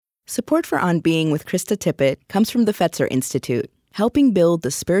Support for On Being with Krista Tippett comes from the Fetzer Institute, helping build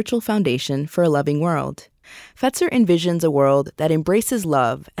the spiritual foundation for a loving world. Fetzer envisions a world that embraces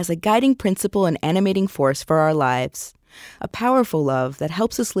love as a guiding principle and animating force for our lives. A powerful love that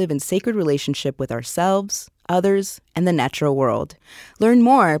helps us live in sacred relationship with ourselves, others, and the natural world. Learn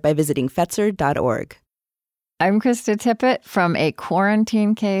more by visiting Fetzer.org. I'm Krista Tippett from a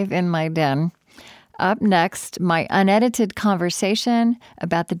quarantine cave in my den. Up next, my unedited conversation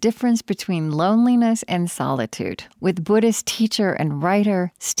about the difference between loneliness and solitude with Buddhist teacher and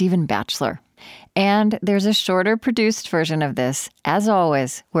writer Stephen Batchelor. And there's a shorter produced version of this, as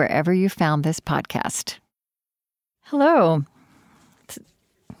always, wherever you found this podcast. Hello.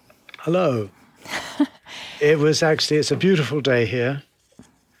 Hello. It's a beautiful day here.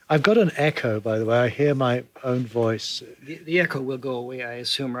 I've got an echo, by the way. I hear my own voice. The echo will go away, I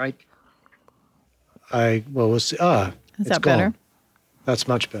assume, right? We'll see. Is it's that gone. better? That's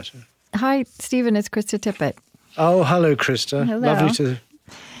much better. Hi, Stephen. It's Krista Tippett. Oh, hello, Krista. Hello. Lovely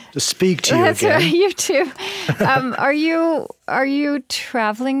to speak to you That's again. right. You too. Are you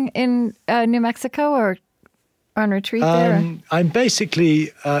traveling in New Mexico or on retreat there? I'm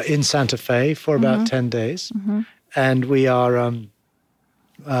basically in Santa Fe for about 10 days, and we are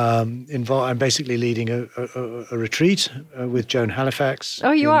involved. I'm basically leading a retreat with Joan Halifax.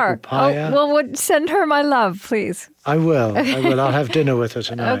 Oh, you are? Upaya. Oh, well, send her my love, please. I will. I'll have dinner with her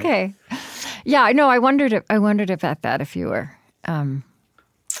tonight. Okay. Yeah, I know. I wondered about that if you were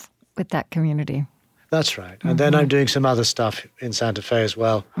with that community. That's right. And then I'm doing some other stuff in Santa Fe as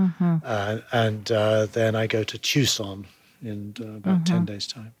well. And then I go to Tucson in about 10 days'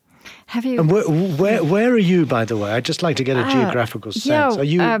 time. Have you? And where are you, by the way? I'd just like to get a geographical sense. Yeah, Are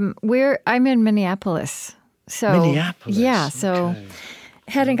you? I'm in Minneapolis. So Minneapolis. Yeah, so okay.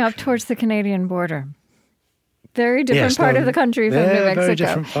 heading up towards the Canadian border. Very different part of the country from New Mexico. Very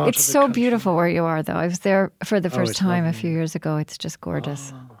different part It's of the so country. beautiful where you are, though. I was there for the first time lovely. a few years ago. It's just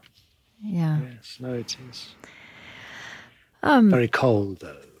gorgeous. Oh, Yeah. yes, no, it is. Very cold,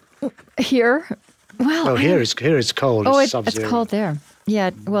 though. Here? Well, Oh, here it's cold. Oh, it's sub-zero. cold there.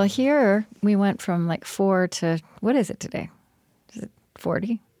 Yeah. Well, here we went from like 4 to, what is it today? Is it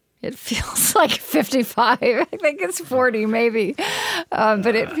 40? It feels like 55. I think it's 40 maybe.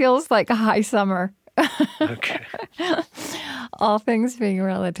 But it feels like a high summer. Okay. All things being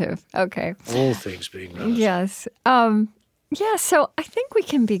relative. Okay. All things being relative. Yes. Yeah, so I think we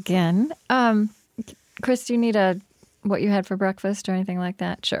can begin. Chris, do you need what you had for breakfast or anything like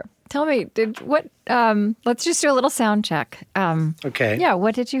that? Sure. Tell me, let's just do a little sound check. Okay. Yeah,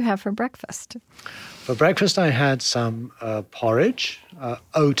 what did you have for breakfast? For breakfast, I had some porridge,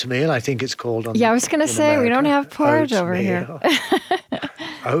 oatmeal, I think it's called. I was going to say, we don't have porridge over here.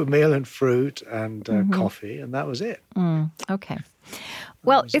 Oatmeal and fruit and coffee, and that was it. Okay.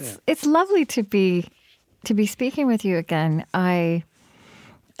 Well, it's lovely to be speaking with you again. I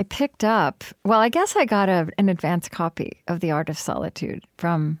picked up, I guess I got an advance copy of The Art of Solitude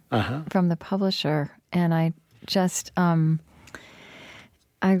from the publisher, and I just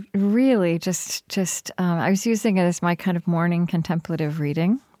I really just I was using it as my kind of morning contemplative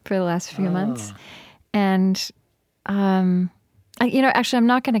reading for the last few months, and actually, I'm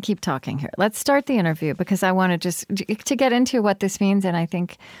not going to keep talking here. Let's start the interview because I want to just to get into what this means, and I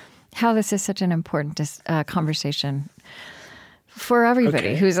think how this is such an important conversation for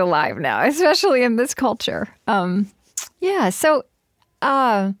everybody who's alive now, especially in this culture. I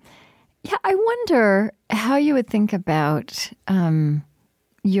wonder how you would think about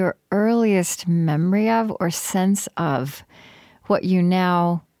your earliest memory of or sense of what you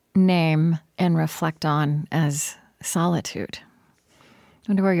now name and reflect on as solitude. I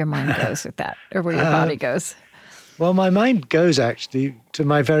wonder where your mind goes with that, or where your body goes. Well, my mind goes actually to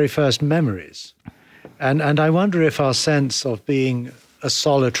my very first memories. And I wonder if our sense of being a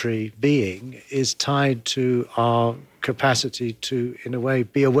solitary being is tied to our capacity to, in a way,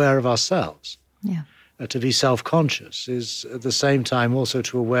 be aware of ourselves. Yeah. To be self-conscious is at the same time also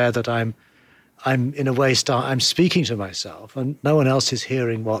to aware that I'm in a way I'm speaking to myself and no one else is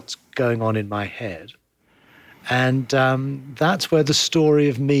hearing what's going on in my head. And that's where the story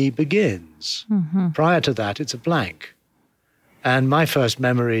of me begins. Prior to that, it's a blank. And my first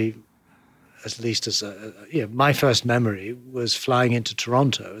memory, at least my first memory was flying into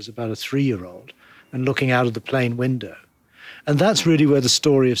Toronto as about a 3-year-old and looking out of the plane window. And that's really where the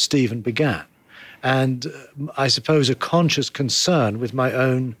story of Stephen began. And I suppose a conscious concern with my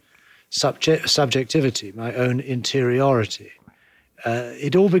own subjectivity, my own interiority.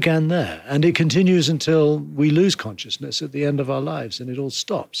 It all began there, and it continues until we lose consciousness at the end of our lives, and it all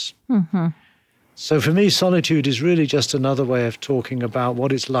stops. So for me, solitude is really just another way of talking about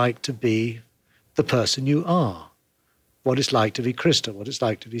what it's like to be the person you are, what it's like to be Krista, what it's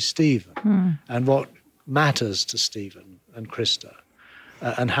like to be Stephen, and what matters to Stephen and Krista,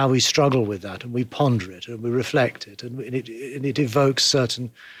 and how we struggle with that, and we ponder it, and we reflect it, and it evokes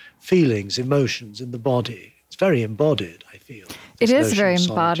certain feelings, emotions in the body. It's very embodied, I feel. It is very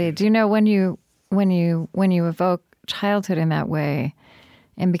embodied. You know, when you evoke childhood in that way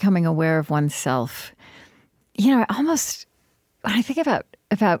and becoming aware of oneself, you know, when I think about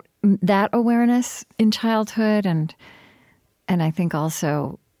that awareness in childhood and I think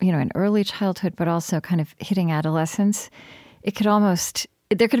also, you know, in early childhood, but also kind of hitting adolescence, there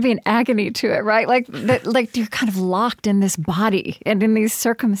could be an agony to it, right? Like you're kind of locked in this body and in these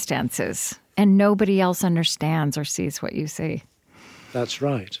circumstances, and nobody else understands or sees what you see. That's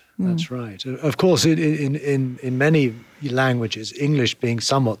right. That's right. Of course, in many languages, English being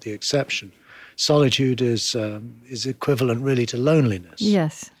somewhat the exception, solitude is equivalent really to loneliness.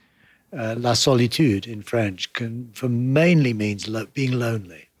 Yes. La solitude in French mainly means being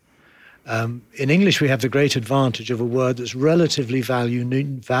lonely. In English, we have the great advantage of a word that's relatively value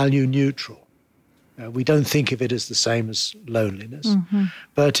neutral. We don't think of it as the same as loneliness,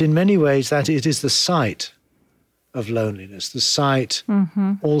 but in many ways that it is the site of loneliness, the site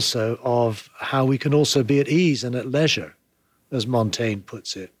also of how we can also be at ease and at leisure, as Montaigne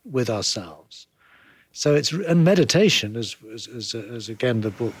puts it, with ourselves. So and meditation, as again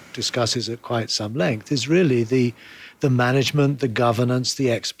the book discusses at quite some length, is really the management, the governance, the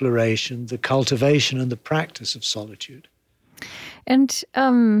exploration, the cultivation and the practice of solitude. And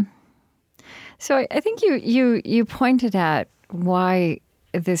so I think you pointed at why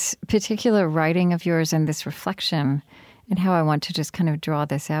this particular writing of yours and this reflection and how I want to just kind of draw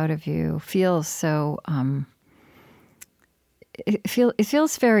this out of you feels so it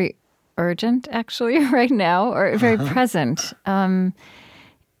feels very urgent actually right now, or very present.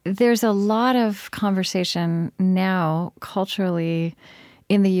 There's a lot of conversation now culturally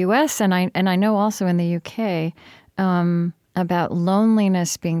in the U.S. and I know also in the U.K. About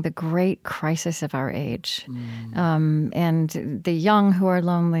loneliness being the great crisis of our age, and the young who are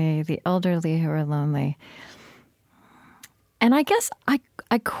lonely, the elderly who are lonely. And I guess I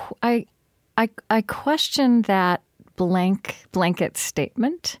question that blanket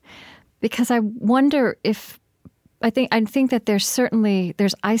statement, because I wonder if I think that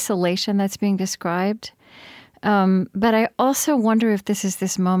there's isolation that's being described, but I also wonder if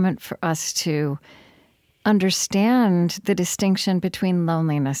this moment for us to understand the distinction between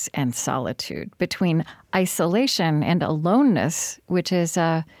loneliness and solitude, between isolation and aloneness, which is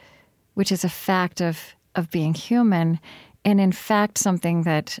a fact of being human, and in fact something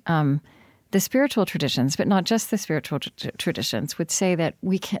that the spiritual traditions, but not just the spiritual traditions, would say that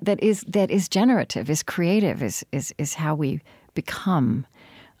that is generative, is creative, is how we become.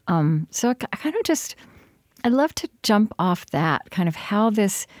 So I kind of I'd love to jump off that, kind of how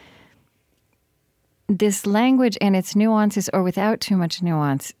this language and its nuances, or without too much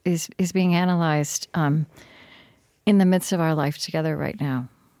nuance, is being analyzed in the midst of our life together right now.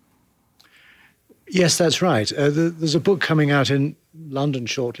 Yes, that's right. There's a book coming out in London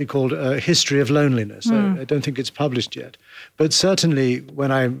shortly called History of Loneliness. I don't think it's published yet. But certainly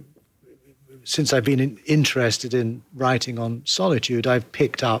since I've been interested in writing on solitude, I've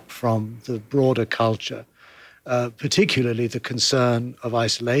picked up from the broader culture, particularly the concern of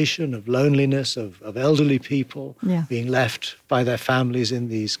isolation, of loneliness, of elderly people being left by their families in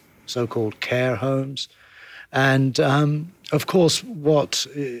these so-called care homes. And of course, what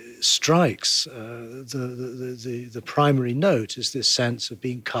strikes the primary note is this sense of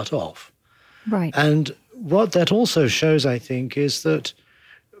being cut off. Right. And what that also shows, I think, is that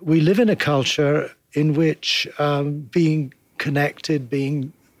we live in a culture in which being connected,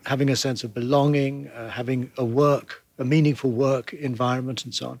 having a sense of belonging, having a meaningful work environment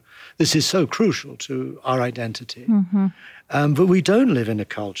and so on, this is so crucial to our identity. But we don't live in a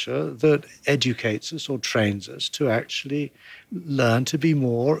culture that educates us or trains us to actually learn to be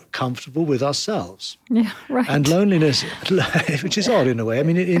more comfortable with ourselves. Yeah, right. And loneliness, which is odd in a way. I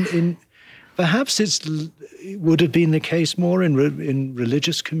mean, perhaps it would have been the case more in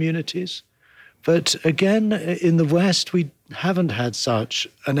religious communities. But again, in the West, we haven't had such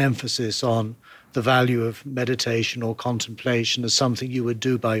an emphasis on the value of meditation or contemplation as something you would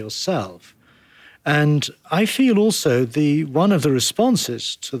do by yourself. And I feel also one of the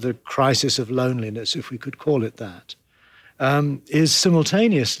responses to the crisis of loneliness, if we could call it that, is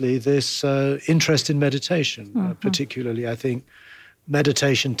simultaneously this interest in meditation, particularly, I think,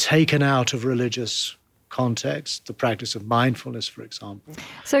 meditation taken out of religious contexts, the practice of mindfulness, for example.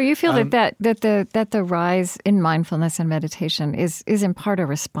 So you feel that the rise in mindfulness and meditation is in part a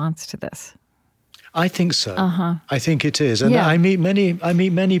response to this? I think so. Uh-huh. I think it is. And I meet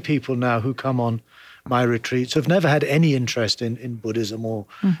many people now who come on my retreats who've never had any interest in Buddhism or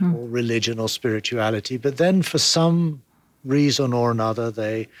religion or spirituality, but then for some reason or another,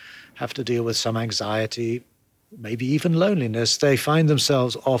 they have to deal with some anxiety, maybe even loneliness. They find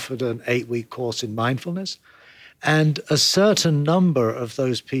themselves offered an 8-week course in mindfulness. And a certain number of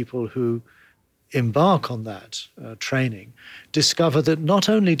those people who embark on that training discover that not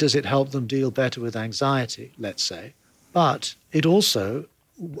only does it help them deal better with anxiety, let's say, but it also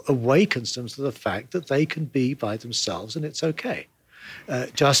awakens them to the fact that they can be by themselves and it's okay.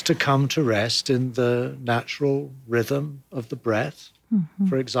 Just to come to rest in the natural rhythm of the breath,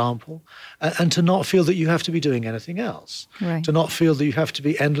 for example, and to not feel that you have to be doing anything else, to not feel that you have to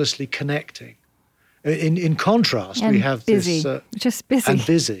be endlessly connecting. In contrast, and we have busy. this... just busy. And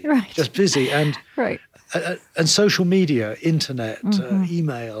busy. Right. Just busy. And, right. And social media, internet,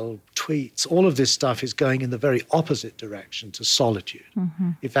 email, tweets, all of this stuff is going in the very opposite direction to solitude.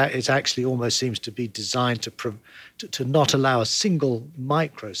 In fact, it actually almost seems to be designed to not allow a single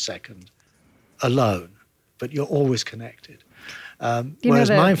microsecond alone, but you're always connected.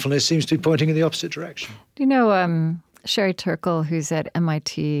 Whereas mindfulness seems to be pointing in the opposite direction. Do you know Sherry Turkle, who's at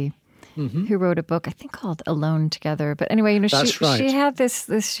MIT, who wrote a book, I think, called Alone Together. But anyway, she had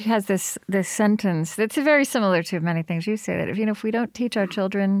she has this sentence that's very similar to many things you say, that if we don't teach our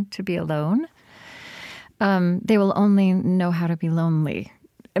children to be alone, they will only know how to be lonely.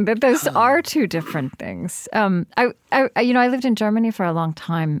 And that those are two different things. I lived in Germany for a long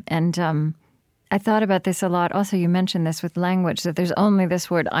time, and I thought about this a lot. Also, you mentioned this with language, that there's only this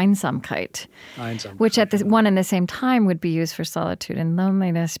word Einsamkeit, which at the one and the same time would be used for solitude and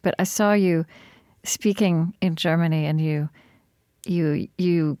loneliness. But I saw you speaking in Germany, and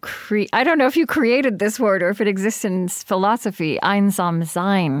I don't know if you created this word or if it exists in philosophy, einsam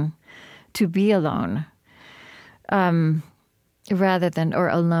sein, to be alone, rather than, or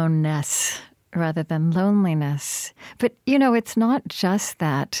aloneness, rather than loneliness. But, it's not just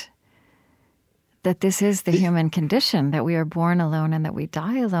that this is the human condition, that we are born alone and that we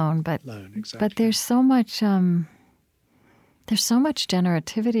die alone. But there's so much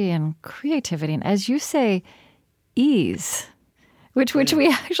generativity and creativity, and as you say, ease, which we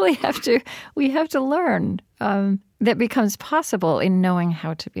actually have to learn, that becomes possible in knowing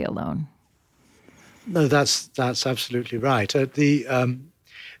how to be alone. No, that's absolutely right.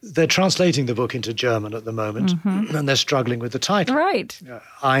 They're translating the book into German at the moment, and they're struggling with the title. Right.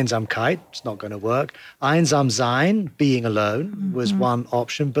 Einsamkeit, it's not going to work. Einsam sein, being alone, was one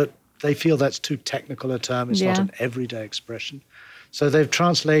option, but they feel that's too technical a term. It's not an everyday expression. So they've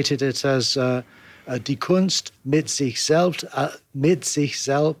translated it as die Kunst mit sich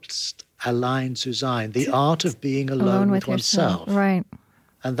selbst allein zu sein, the art of being alone with oneself. Right.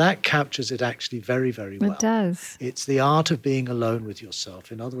 And that captures it actually very, very well. It does. It's the art of being alone with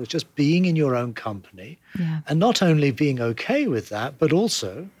yourself. In other words, just being in your own company. And not only being okay with that, but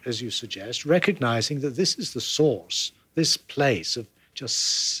also, as you suggest, recognizing that this is the source, this place of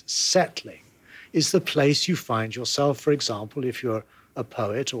just settling is the place you find yourself. For example, if you're a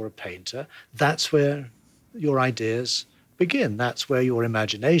poet or a painter, that's where your ideas begin. That's where your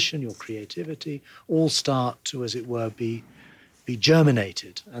imagination, your creativity all start to, as it were, be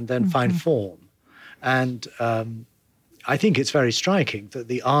germinated and then find form. And I think it's very striking that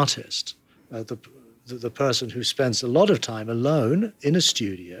the artist, the person who spends a lot of time alone in a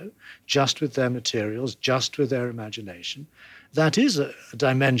studio, just with their materials, just with their imagination, that is a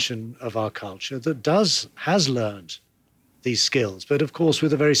dimension of our culture that has learned these skills, but of course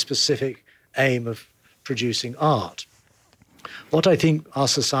with a very specific aim of producing art. What I think our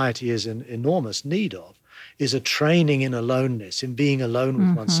society is in enormous need of is a training in aloneness, in being alone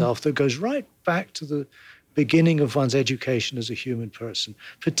with oneself, that goes right back to the beginning of one's education as a human person,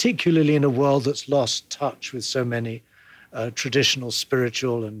 particularly in a world that's lost touch with so many traditional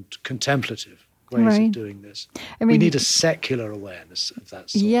spiritual and contemplative ways of doing this. We need a secular awareness of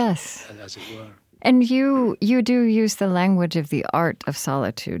that sort, as it were. And you do use the language of the art of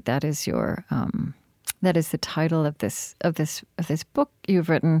solitude. That is your that is the title of this book you've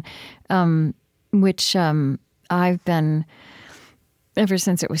written, which I've been, ever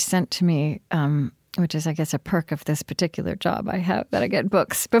since it was sent to me, which is, I guess, a perk of this particular job I have, that I get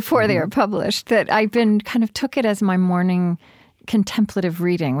books before they are published, that I've been kind of took it as my morning contemplative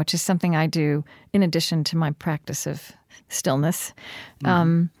reading, which is something I do in addition to my practice of stillness.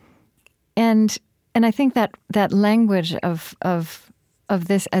 And I think that language of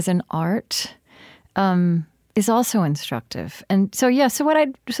this as an art is also instructive. And so, so what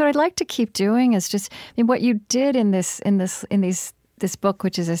I'd like to keep doing is just, what you did in this book,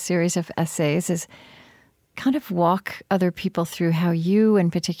 which is a series of essays, is kind of walk other people through how you in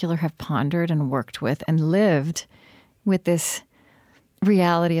particular have pondered and worked with and lived with this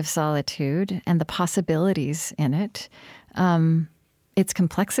reality of solitude and the possibilities in it, its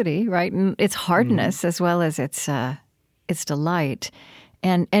complexity, right, and its hardness as well as its delight,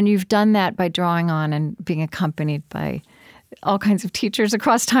 and you've done that by drawing on and being accompanied by all kinds of teachers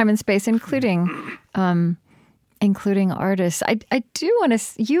across time and space, including artists. I do want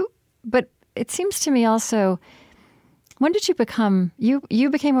to but it seems to me also, when did you become you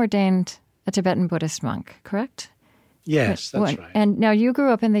became ordained a Tibetan Buddhist monk, correct? Yes, that's right. And now you grew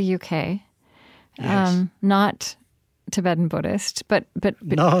up in the UK, yes. Not Tibetan Buddhist, but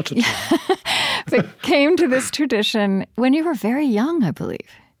not at all. But came to this tradition when you were very young, I believe.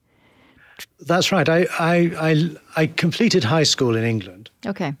 That's right. I completed high school in England.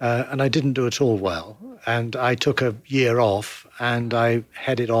 Okay. And I didn't do it all well. And I took a year off and I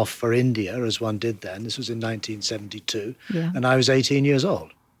headed off for India, as one did then. This was in 1972. Yeah. And I was 18 years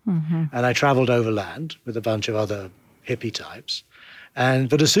old. Mm-hmm. And I traveled overland with a bunch of other hippie types.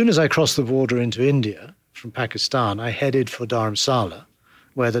 But as soon as I crossed the border into India from Pakistan, I headed for Dharamsala,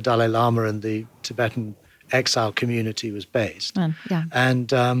 where the Dalai Lama and the Tibetan exile community was based.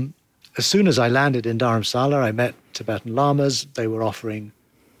 And as soon as I landed in Dharamsala, I met Tibetan lamas. They were offering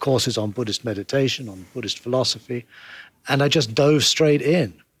courses on Buddhist meditation, on Buddhist philosophy, and I just dove straight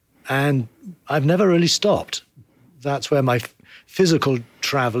in. And I've never really stopped. That's where my physical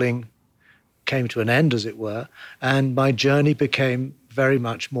traveling came to an end, as it were, and my journey became very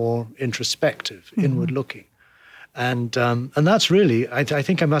much more introspective, inward-looking. And that's really, I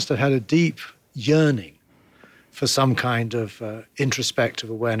think I must have had a deep yearning for some kind of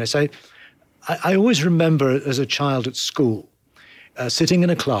introspective awareness. I always remember as a child at school, sitting in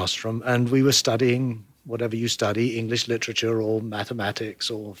a classroom, and we were studying whatever you study, English literature or mathematics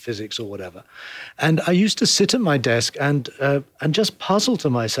or physics or whatever. And I used to sit at my desk and just puzzle to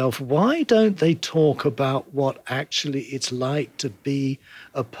myself, why don't they talk about what actually it's like to be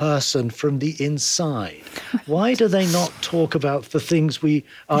a person from the inside? Why do they not talk about the things we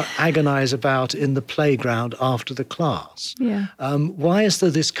agonize about in the playground after the class? Yeah. Why is there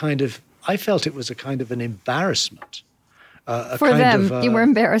this kind of, I felt it was a kind of an embarrassment. For them. You were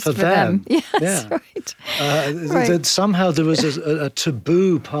embarrassed for them. Yes, yeah. Right. That somehow there was a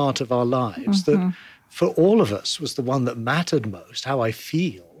taboo part of our lives that for all of us was the one that mattered most, how I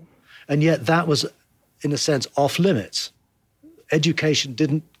feel. And yet that was, in a sense, off limits. Education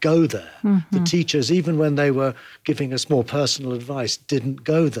didn't go there. The teachers, even when they were giving us more personal advice, didn't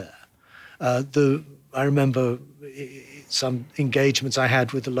go there. I remember some engagements I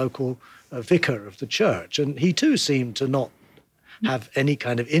had with the local vicar of the church, and he too seemed to not have any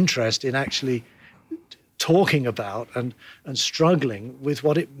kind of interest in actually talking about and struggling with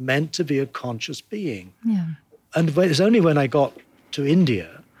what it meant to be a conscious being. Yeah. And it was only when I got to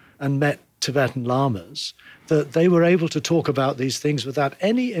India and met Tibetan lamas that they were able to talk about these things without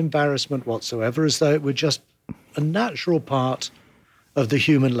any embarrassment whatsoever, as though it were just a natural part of the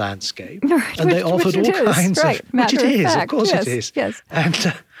human landscape. Right, and they offered all kinds of... Which it is, of course it is. Yes.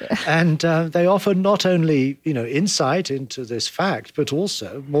 And they offered not only, insight into this fact, but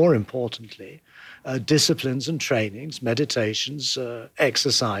also, more importantly, disciplines and trainings, meditations,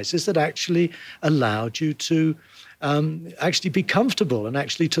 exercises that actually allowed you to actually be comfortable and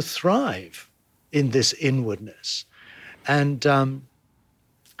actually to thrive in this inwardness. And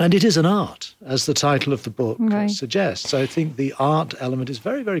it is an art, as the title of the book suggests. So I think the art element is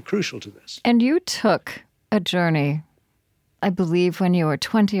very, very crucial to this. And you took a journey, I believe, when you were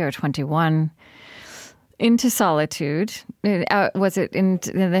 20 or 21, into solitude. Was it in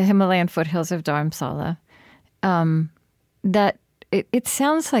the Himalayan foothills of Dharamsala? That it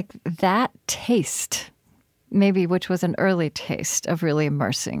sounds like that taste, maybe, which was an early taste of really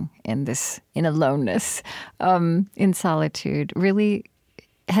immersing in aloneness, in solitude, really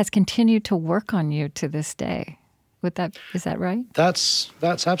has continued to work on you to this day. Is that right? That's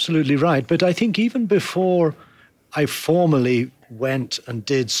absolutely right. But I think even before I formally went and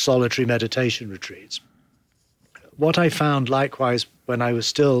did solitary meditation retreats, what I found likewise when I was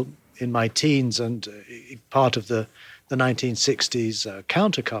still in my teens and part of the 1960s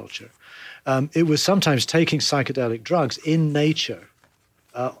counterculture, it was sometimes taking psychedelic drugs in nature,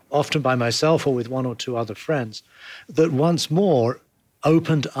 often by myself or with one or two other friends, that once more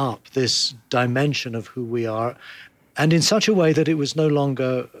opened up this dimension of who we are, and in such a way that it was no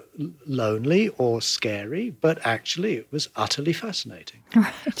longer lonely or scary, but actually it was utterly fascinating.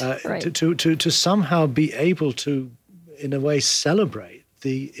 Right. To somehow be able to, in a way, celebrate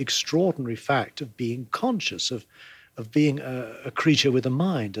the extraordinary fact of being conscious, of being a creature with a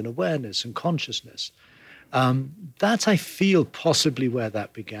mind and awareness and consciousness. That's, I feel, possibly where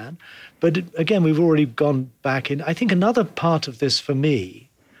that began. But again, we've already gone back in. I think another part of this for me,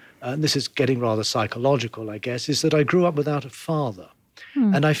 and this is getting rather psychological, I guess, is that I grew up without a father.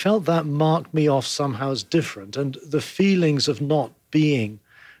 And I felt that marked me off somehow as different. And the feelings of not being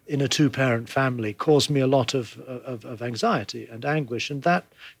in a two-parent family caused me a lot of anxiety and anguish. And that,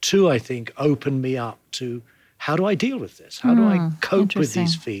 too, I think, opened me up to how do I deal with this? How do I cope with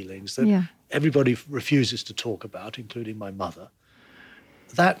these feelings that everybody refuses to talk about, including my mother?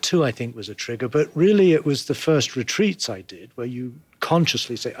 That, too, I think was a trigger. But really, it was the first retreats I did where you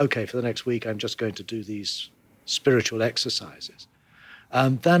consciously say, okay, for the next week, I'm just going to do these spiritual exercises.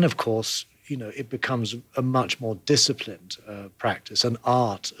 Then, of course, it becomes a much more disciplined practice, an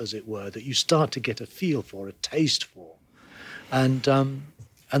art, as it were, that you start to get a feel for, a taste for. And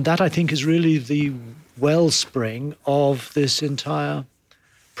that, I think, is really the wellspring of this entire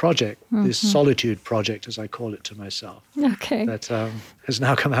project, this solitude project, as I call it to myself. Okay. That has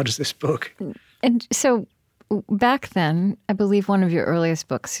now come out as this book. And so back then, I believe one of your earliest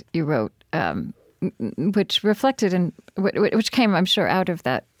books you wrote, which reflected in, which came, I'm sure, out of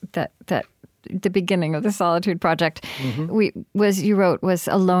that the beginning of the Solitude Project, you wrote was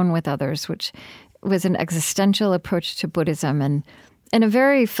Alone with Others, which was an existential approach to Buddhism and a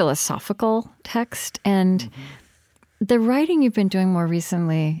very philosophical text. And the writing you've been doing more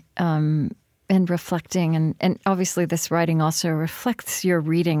recently and reflecting, and obviously this writing also reflects your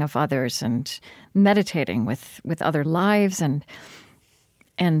reading of others and meditating with other lives and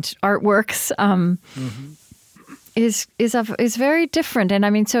artworks, is very different. And I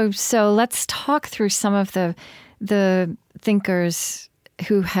mean, so let's talk through some of the thinkers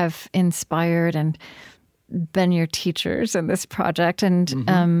who have inspired and been your teachers in this project. And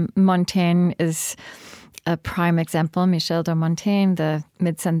Montaigne is a prime example. Michel de Montaigne, the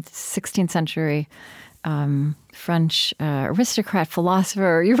mid-16th century French aristocrat,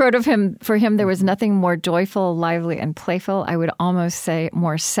 philosopher. You wrote of him, for him, there was nothing more joyful, lively, and playful. I would almost say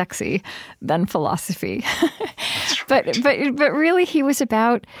more sexy than philosophy. Right. But really, he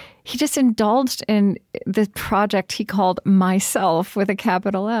just indulged in the project he called Myself with a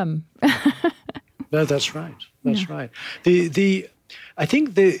capital M. No, that's right. That's right. I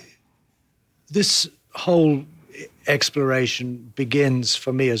think this whole exploration begins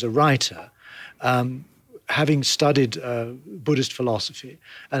for me as a writer, having studied Buddhist philosophy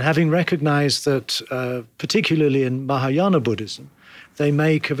and having recognized that, particularly in Mahayana Buddhism, they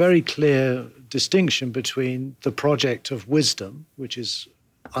make a very clear distinction between the project of wisdom, which is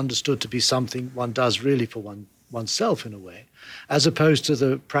understood to be something one does really for oneself in a way, as opposed to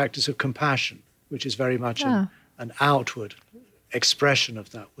the practice of compassion, which is very much an outward expression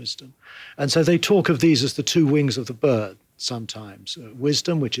of that wisdom. And so they talk of these as the two wings of the bird sometimes,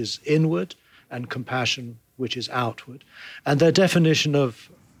 wisdom, which is inward, and compassion, which is outward. And their definition of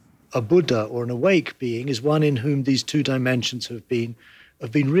a Buddha or an awake being is one in whom these two dimensions have been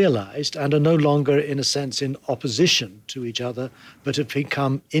realized and are no longer, in a sense, in opposition to each other, but have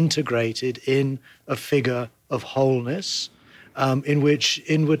become integrated in a figure of wholeness, in which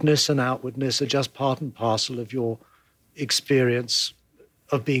inwardness and outwardness are just part and parcel of your experience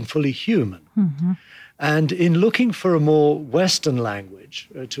of being fully human. And in looking for a more Western language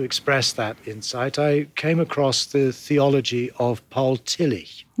to express that insight, I came across the theology of Paul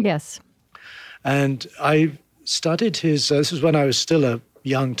Tillich. Yes. And I studied his, this was when I was still a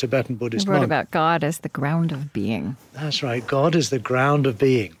young Tibetan Buddhist monk. He wrote about God as the ground of being. That's right. God is the ground of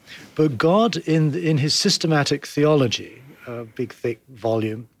being. But God, in his systematic theology, a big, thick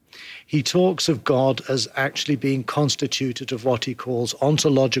volume, he talks of God as actually being constituted of what he calls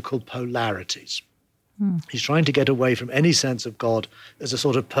ontological polarities. He's trying to get away from any sense of God as a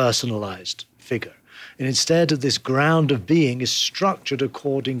sort of personalized figure. And instead, this ground of being is structured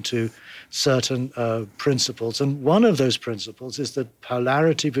according to certain principles. And one of those principles is the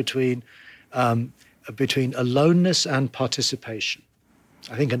polarity between aloneness and participation.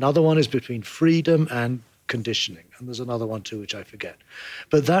 I think another one is between freedom and conditioning. And there's another one too, which I forget.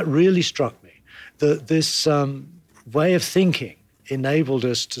 But that really struck me. This way of thinking enabled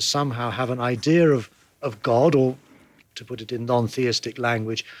us to somehow have an idea of God, or to put it in non-theistic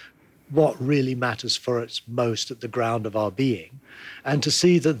language, what really matters for us most at the ground of our being, and to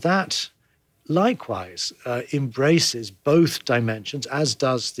see that likewise embraces both dimensions, as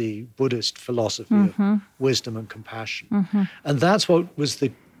does the Buddhist philosophy of wisdom and compassion. And that's what was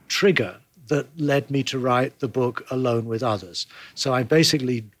the trigger that led me to write the book Alone with Others. So I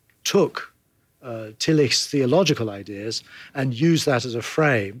basically took Tillich's theological ideas and used that as a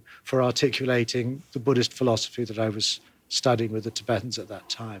frame for articulating the Buddhist philosophy that I was studying with the Tibetans at that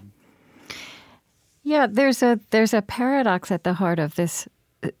time. Yeah, there's a paradox at the heart of this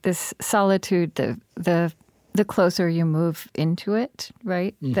solitude. The closer you move into it,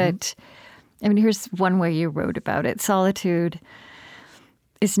 right? Mm-hmm. That, I mean, here's one way you wrote about it: solitude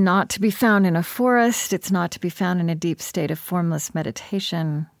is not to be found in a forest. It's not to be found in a deep state of formless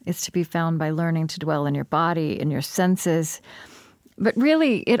meditation. It's to be found by learning to dwell in your body, in your senses. But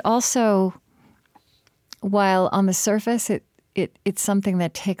really, it also, while on the surface, it's something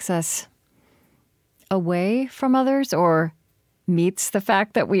that takes us away from others or meets the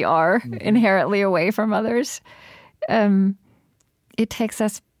fact that we are inherently away from others, it takes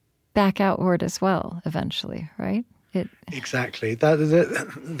us back outward as well eventually, right? Exactly. That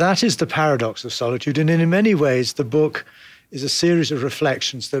is the paradox of solitude. And in many ways, the book is a series of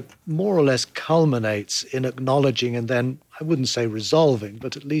reflections that more or less culminates in acknowledging and then, I wouldn't say resolving,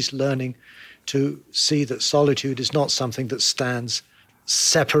 but at least learning to see that solitude is not something that stands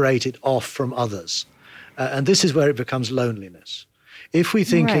separated off from others. And this is where it becomes loneliness. If we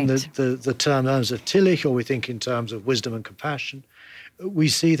think in the terms of Tillich, or we think in terms of wisdom and compassion, we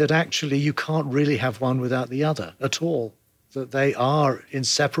see that actually you can't really have one without the other at all, that they are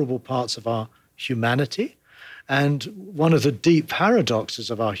inseparable parts of our humanity. And one of the deep paradoxes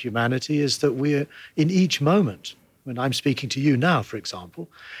of our humanity is that we're in each moment, when I'm speaking to you now, for example,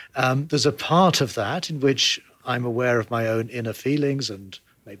 there's a part of that in which I'm aware of my own inner feelings and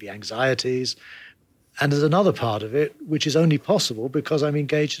maybe anxieties. And there's another part of it which is only possible because I'm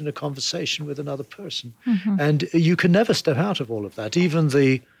engaged in a conversation with another person. Mm-hmm. And you can never step out of all of that. Even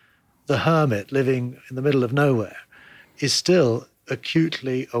the hermit living in the middle of nowhere is still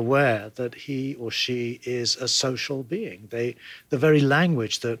acutely aware that he or she is a social being. The very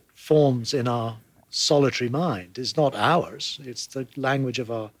language that forms in our solitary mind is not ours. It's the language of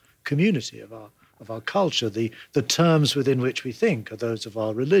our community, of our culture. The terms within which we think are those of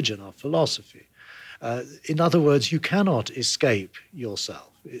our religion, our philosophy. In other words, you cannot escape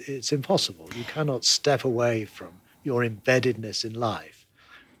yourself. It's impossible. You cannot step away from your embeddedness in life.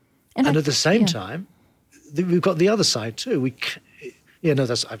 And at the same time, we've got the other side too.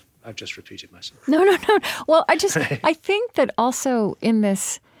 I've just repeated myself. No. Well, I think that also in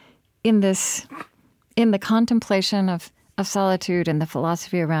the contemplation of solitude and the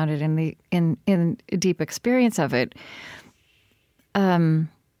philosophy around it, in a deep experience of it,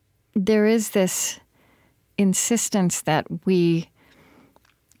 there is this insistence that we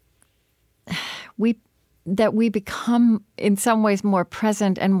become in some ways more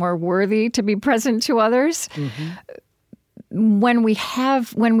present and more worthy to be present to others when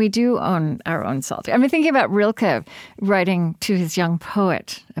we do own our own self. I mean, thinking about Rilke writing to his young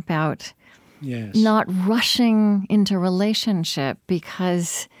poet about not rushing into relationship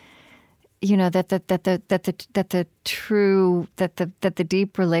because that the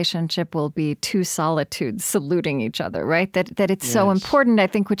deep relationship will be two solitudes saluting each other, right? That it's so important, I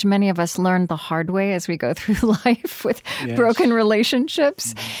think, which many of us learn the hard way as we go through life with broken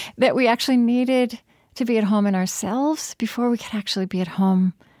relationships, that we actually needed to be at home in ourselves before we could actually be at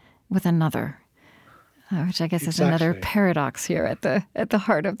home with another. Which I guess is another paradox here at the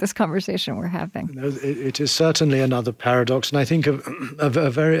heart of this conversation we're having. It is certainly another paradox, and I think a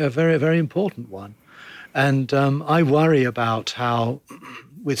very important one. And I worry about how,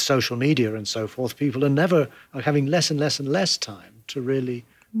 with social media and so forth, people are having less and less time to really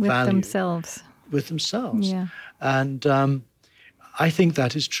value with themselves. Yeah. And I think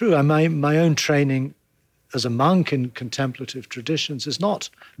that is true. My own training as a monk in contemplative traditions has not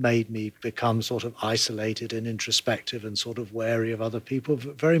made me become sort of isolated and introspective and sort of wary of other people,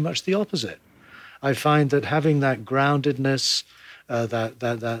 very much the opposite. I find that having that groundedness,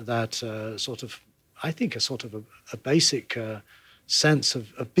 that sort of, I think, a basic sense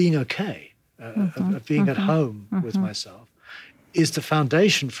of being okay, of being at home with myself, is the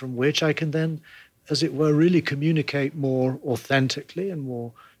foundation from which I can then, as it were, really communicate more authentically and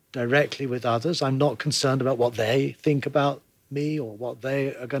more directly with others. I'm not concerned about what they think about me or what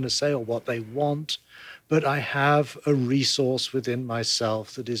they are going to say or what they want, but I have a resource within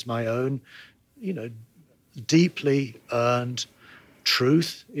myself that is my own, deeply earned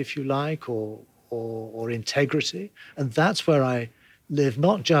truth, if you like, or integrity. And that's where I live,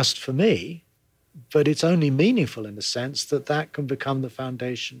 not just for me, but it's only meaningful in the sense that can become the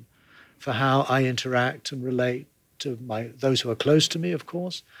foundation for how I interact and relate to those who are close to me, of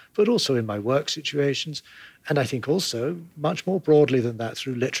course, but also in my work situations. And I think also much more broadly than that,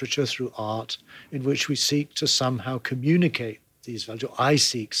 through literature, through art, in which we seek to somehow communicate these values, or I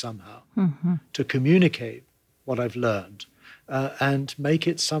seek somehow to communicate what I've learned and make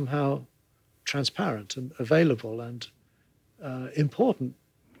it somehow transparent and available and important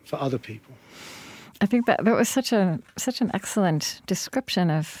for other people. I think that was such an excellent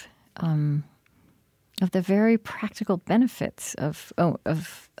description of the very practical benefits of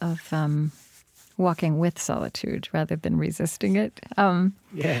walking with solitude rather than resisting it.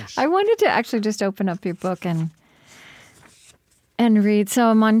 Yes. I wanted to actually just open up your book and read.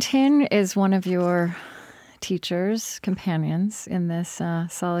 So Montaigne is one of your teachers, companions in this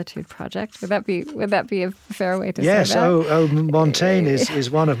solitude project. Would that be a fair way to say that? Yes. Montaigne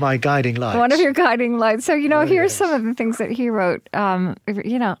is one of my guiding lights. One of your guiding lights. So here's some of the things that he wrote.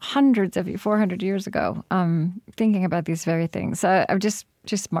 400 years ago, thinking about these very things. I've just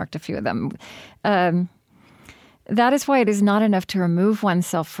marked a few of them. That is why it is not enough to remove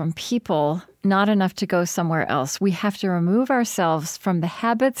oneself from people, not enough to go somewhere else. We have to remove ourselves from the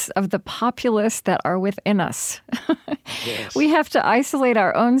habits of the populace that are within us. Yes. We have to isolate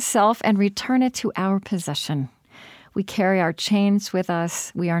our own self and return it to our possession. We carry our chains with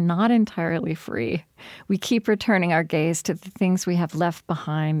us. We are not entirely free. We keep returning our gaze to the things we have left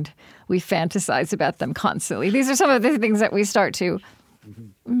behind. We fantasize about them constantly. These are some of the things that we start to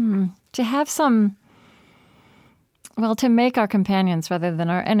have some... Well, to make our companions rather than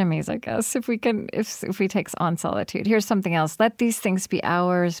our enemies, I guess, if we take on solitude. Here's something else. Let these things be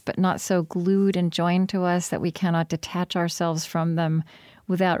ours, but not so glued and joined to us that we cannot detach ourselves from them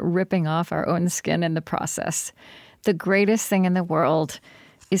without ripping off our own skin in the process. The greatest thing in the world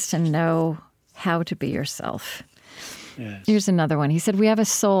is to know how to be yourself. Yes. Here's another one. He said, we have a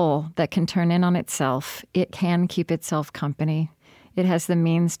soul that can turn in on itself. It can keep itself company. It has the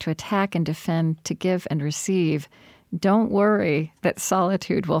means to attack and defend, to give and receive. Don't worry that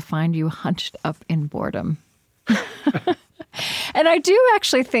solitude will find you hunched up in boredom. And I do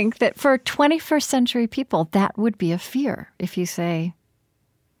actually think that for 21st century people, that would be a fear if you say,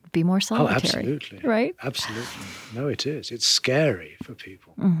 be more solitary. Oh, absolutely. Right? Absolutely. No, it is. It's scary for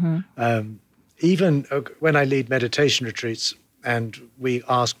people. Even when I lead meditation retreats and we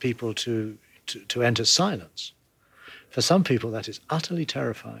ask people to enter silence, for some people that is utterly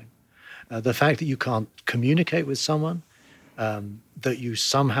terrifying. The fact that you can't communicate with someone, that you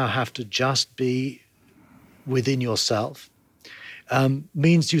somehow have to just be within yourself,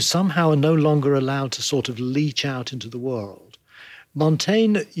 means you somehow are no longer allowed to sort of leach out into the world.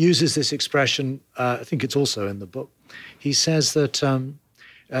 Montaigne uses this expression, I think it's also in the book. He says that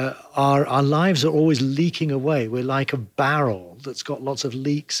our lives are always leaking away. We're like a barrel that's got lots of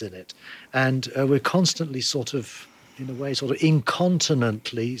leaks in it. And we're constantly sort of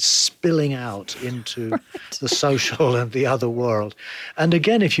incontinently spilling out into the social and the other world. And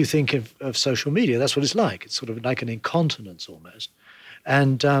again, if you think of social media, that's what it's like. It's sort of like an incontinence almost.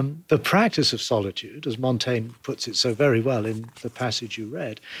 And the practice of solitude, as Montaigne puts it so very well in the passage you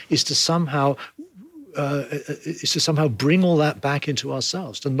read, is to somehow bring all that back into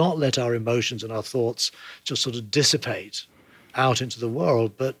ourselves, to not let our emotions and our thoughts just sort of dissipate out into the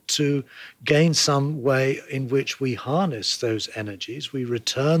world, but to gain some way in which we harness those energies, we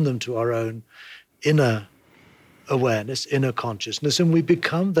return them to our own inner awareness, inner consciousness, and we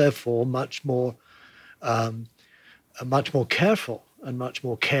become therefore much more careful and much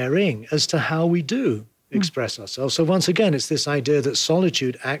more caring as to how we do express ourselves. So once again, it's this idea that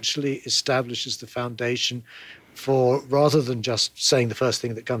solitude actually establishes the foundation for, rather than just saying the first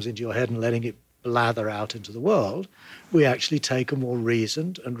thing that comes into your head and letting it blather out into the world, we actually take a more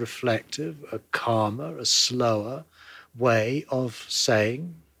reasoned and reflective, a calmer, a slower way of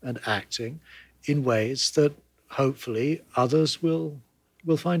saying and acting in ways that hopefully others will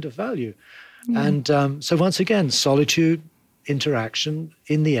find of value. And so once again, solitude, interaction,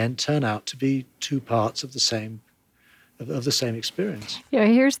 in the end, turn out to be two parts of the same experience. Yeah,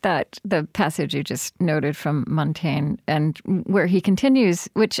 here's the passage you just noted from Montaigne, and where he continues,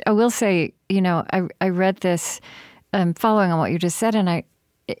 which I will say, I read this following on what you just said, and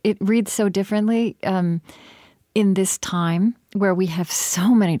it reads so differently in this time where we have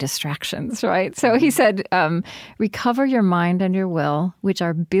so many distractions, right? So he said, recover your mind and your will, which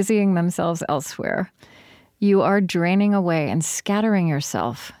are busying themselves elsewhere. You are draining away and scattering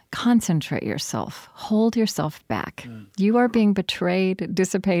yourself. Concentrate yourself. Hold yourself back. You are being betrayed,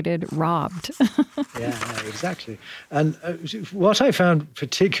 dissipated, robbed. Yeah, exactly. And what I found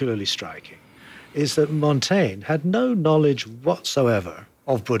particularly striking is that Montaigne had no knowledge whatsoever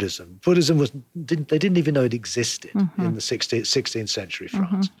of Buddhism. They didn't even know it existed in the 16th century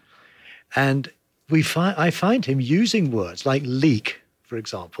France. And I find him using words like leak, for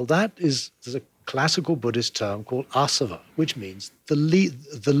example. There's a classical Buddhist term called asava, which means the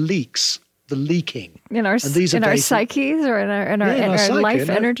leaks, the leaking. In our psyches or in our life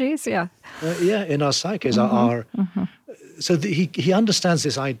energies, in our psyches are. So he understands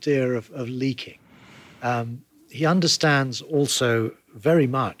this idea of leaking. He understands also very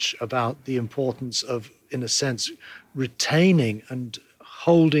much about the importance of, in a sense, retaining and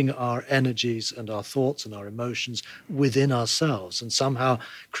holding our energies and our thoughts and our emotions within ourselves and somehow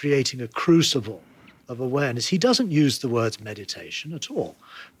creating a crucible of awareness. He doesn't use the words meditation at all.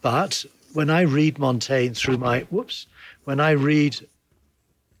 But when I read Montaigne through my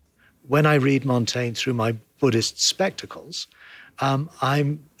Buddhist spectacles,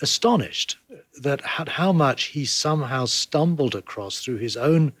 I'm astonished that how much he somehow stumbled across through his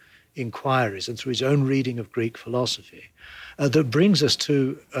own inquiries and through his own reading of Greek philosophy that brings us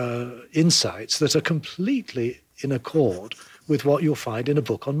to insights that are completely in accord with what you'll find in a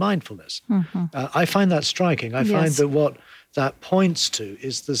book on mindfulness. I find that striking. I find that what that points to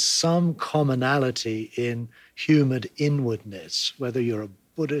is there's some commonality in human inwardness, whether you're a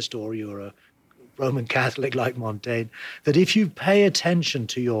Buddhist or you're a Roman Catholic like Montaigne, that if you pay attention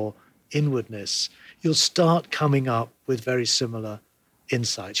to your inwardness, you'll start coming up with very similar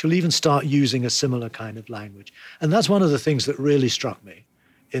insights. You'll even start using a similar kind of language. And that's one of the things that really struck me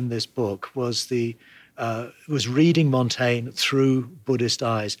in this book was reading Montaigne through Buddhist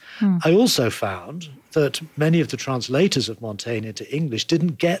eyes. I also found that many of the translators of Montaigne into English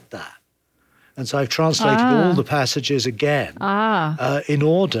didn't get that. And so I've translated all the passages again in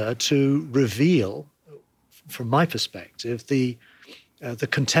order to reveal, from my perspective, the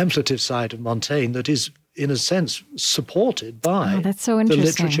contemplative side of Montaigne that is, in a sense, supported by that's so the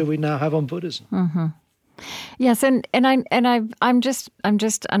literature we now have on Buddhism. Yes, and I'm just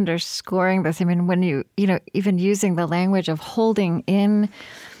underscoring this. I mean, when you even using the language of holding in,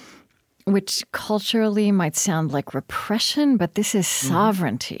 which culturally might sound like repression, but this is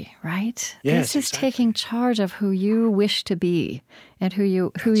sovereignty, right? Yes, this is taking charge of who you wish to be and who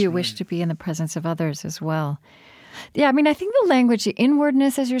you wish to be in the presence of others as well. Yeah, I mean, I think the language, the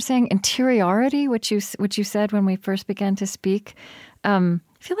inwardness, as you're saying, interiority, which you said when we first began to speak, I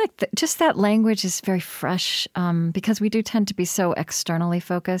feel like just that language is very fresh because we do tend to be so externally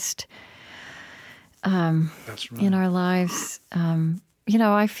focused That's right. in our lives.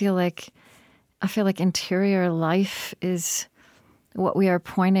 I feel like interior life is what we are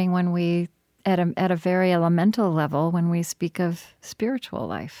pointing when we, at a very elemental level, when we speak of spiritual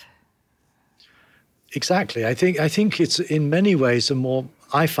life. Exactly. I think it's in many ways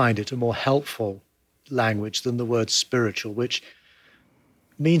I find it a more helpful language than the word spiritual, which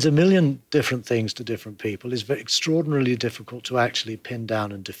means a million different things to different people, is very extraordinarily difficult to actually pin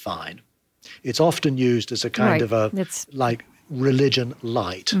down and define. It's often used as a kind of like religion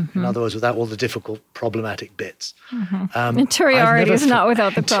light, in other words, without all the difficult, problematic bits. Interiority is not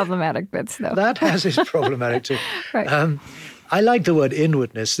without the problematic bits, though. That has its problematic too. Right. I like the word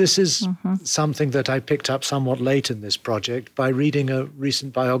inwardness. This is something that I picked up somewhat late in this project by reading a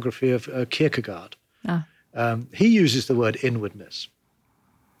recent biography of Kierkegaard. He uses the word inwardness.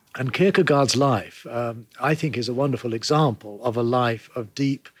 And Kierkegaard's life, I think, is a wonderful example of a life of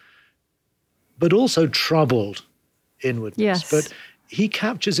deep, but also troubled inwardness. Yes. But he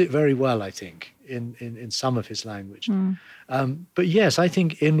captures it very well, I think, in some of his language. But yes, I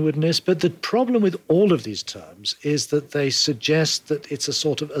think inwardness. But the problem with all of these terms is that they suggest that it's a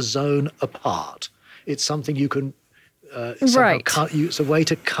sort of a zone apart. It's something you can cut. It's a way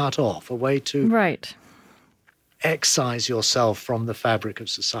to cut off, a way to excise yourself from the fabric of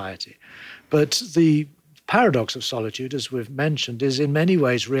society. But the paradox of solitude, as we've mentioned, is in many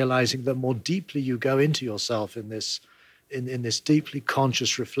ways realizing that more deeply you go into yourself in this deeply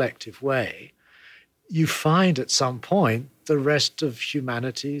conscious, reflective way, you find at some point the rest of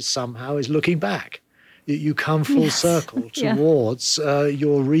humanity somehow is looking back. You come full circle towards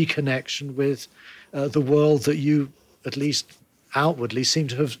your reconnection with the world that you, at least outwardly, seem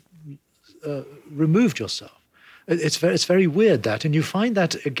to have removed yourself. It's very weird, that, and you find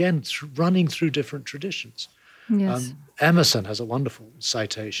that again running through different traditions. Yes. Emerson has a wonderful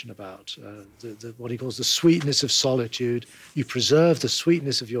citation about what he calls the sweetness of solitude. You preserve the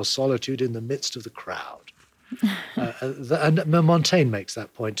sweetness of your solitude in the midst of the crowd. And Montaigne makes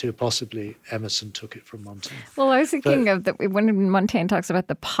that point too. Possibly Emerson took it from Montaigne. Well, I was thinking of when Montaigne talks about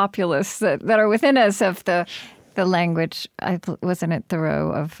the populace that are within us of the language. Wasn't it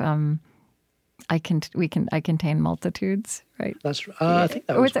Thoreau of I contain multitudes, right? That's I think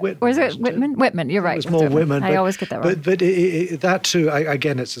that was Whitman. Was it Whitman? Whitman, you're right. It was more Whitman. I always get that wrong. But that too,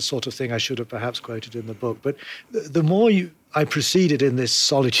 again, it's the sort of thing I should have perhaps quoted in the book. But the more I proceeded in this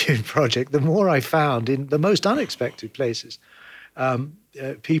solitude project, the more I found in the most unexpected places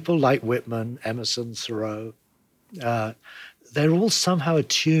people like Whitman, Emerson, Thoreau. They're all somehow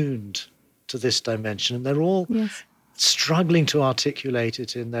attuned to this dimension, and they're all struggling to articulate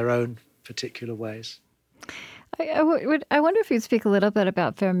it in their own particular ways. I wonder if you'd speak a little bit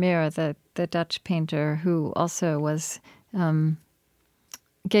about Vermeer, the Dutch painter, who also was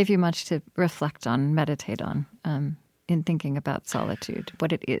gave you much to reflect on, meditate on, in thinking about solitude,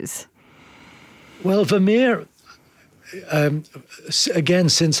 what it is. Well, Vermeer, again,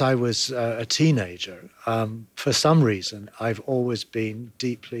 since I was a teenager, for some reason, I've always been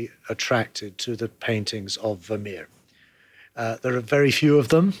deeply attracted to the paintings of Vermeer. There are very few of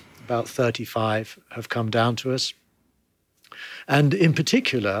them. About 35 have come down to us. And in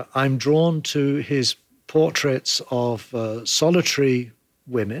particular, I'm drawn to his portraits of solitary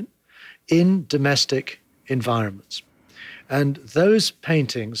women in domestic environments. And those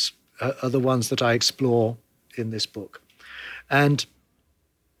paintings are the ones that I explore in this book. And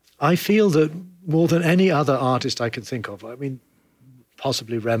I feel that more than any other artist I can think of, I mean,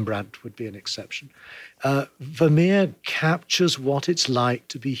 possibly Rembrandt would be an exception, Vermeer captures what it's like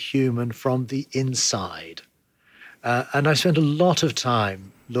to be human from the inside. And I spent a lot of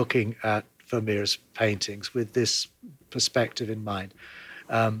time looking at Vermeer's paintings with this perspective in mind.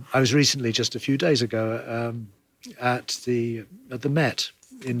 I was recently, just a few days ago, at the Met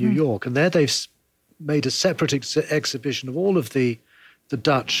in New York, and there they've made a separate exhibition of all of the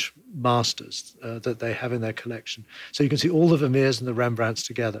Dutch masters that they have in their collection. So you can see all the Vermeers and the Rembrandts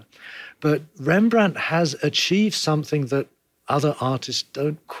together. But Rembrandt has achieved something that other artists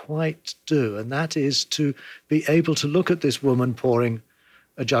don't quite do, and that is to be able to look at this woman pouring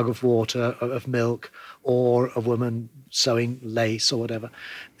a jug of water, of milk, or a woman sewing lace or whatever,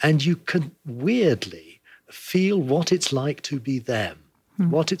 and you can weirdly feel what it's like to be them,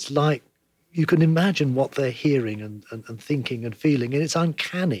 what it's like. You can imagine what they're hearing and thinking and feeling, and it's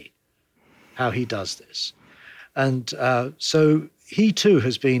uncanny how he does this. And so he too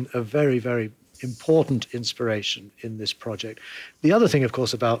has been a very, very important inspiration in this project. The other thing, of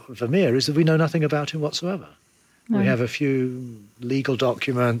course, about Vermeer is that we know nothing about him whatsoever. No. We have a few legal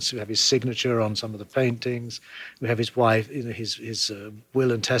documents. We have his signature on some of the paintings. We have his wife, his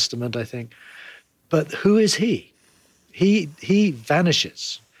will and testament, I think. But who is he? He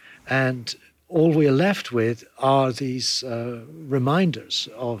vanishes. And all we are left with are these reminders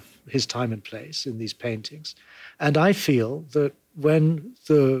of his time and place in these paintings. And I feel that when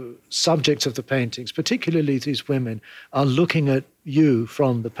the subjects of the paintings, particularly these women, are looking at you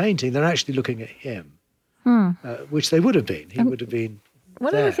from the painting, they're actually looking at him, which they would have been. He would have been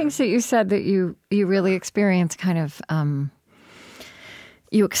One there. of the things that you said that you really experience kind of kind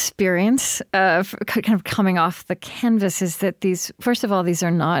of coming off the canvas is that these, first of all, these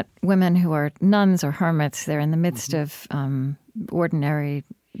are not women who are nuns or hermits. They're in the midst of ordinary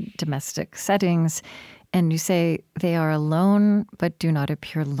domestic settings. And you say they are alone but do not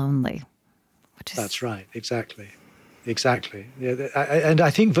appear lonely. That's right, exactly. Yeah, and I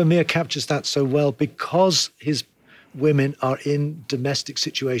think Vermeer captures that so well because his women are in domestic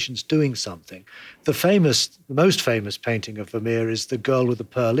situations doing something. The most famous painting of Vermeer is The Girl with the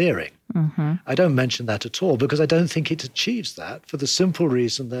Pearl Earring. Mm-hmm. I don't mention that at all because I don't think it achieves that for the simple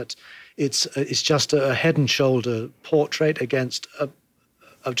reason that it's just a head and shoulder portrait against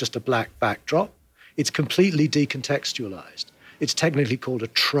just a black backdrop. It's completely decontextualized. It's technically called a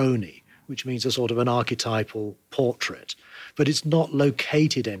trony, which means a sort of an archetypal portrait, but it's not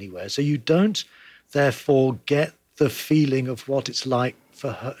located anywhere. So you don't, therefore, get the feeling of what it's like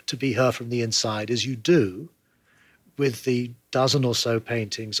for her to be her from the inside as you do with the dozen or so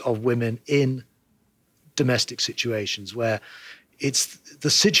paintings of women in domestic situations where it's the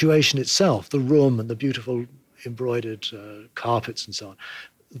situation itself, the room and the beautiful embroidered carpets and so on,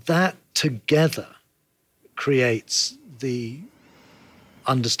 that together creates the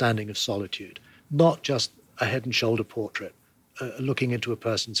understanding of solitude, not just a head and shoulder portrait looking into a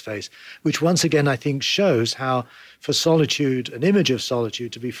person's face, which once again I think shows how for solitude, an image of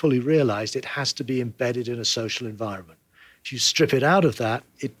solitude to be fully realized, it has to be embedded in a social environment. If you strip it out of that,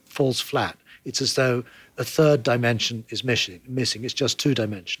 it falls flat. It's as though a third dimension is missing. It's just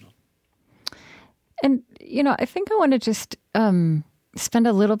two-dimensional. And, I think I want to just spend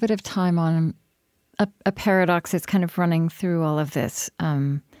a little bit of time on a paradox that's kind of running through all of this,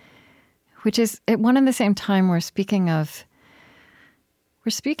 which is at one and the same time we're speaking of we're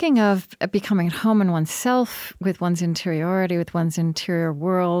speaking of becoming at home in oneself, with one's interiority, with one's interior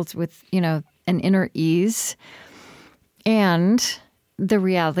world, with, an inner ease. And the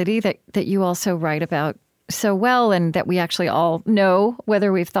reality that you also write about so well, and that we actually all know,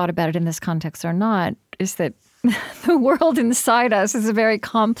 whether we've thought about it in this context or not, is that the world inside us is a very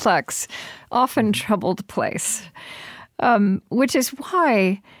complex, often troubled place, which is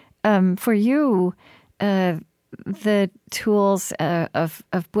why, for you, the tools of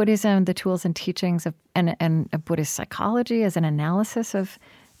Buddhism, the tools and teachings of Buddhist psychology as an analysis of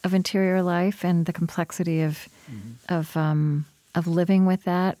interior life and the complexity of living with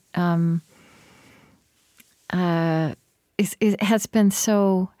that, has been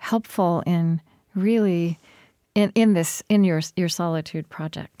so helpful in really in your Solitude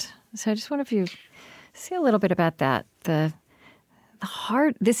project. So I just wonder if you say a little bit about that. The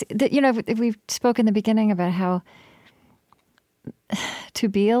heart. We've spoken in the beginning about how to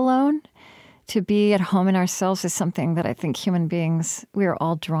be alone, to be at home in ourselves, is something that I think human beings, we are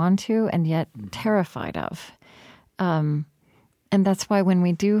all drawn to and yet terrified of. And that's why when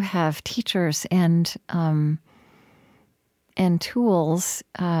we do have teachers and tools,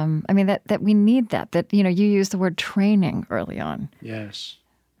 that we need that you use the word training early on. Yes.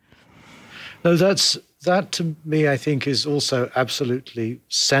 No, that to me, I think, is also absolutely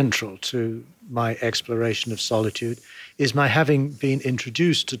central to my exploration of solitude, is my having been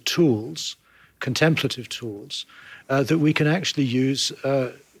introduced to tools, contemplative tools, that we can actually use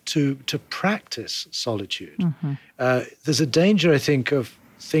to practice solitude. Mm-hmm. There's a danger, I think, of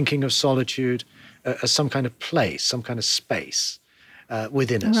thinking of solitude as some kind of place, some kind of space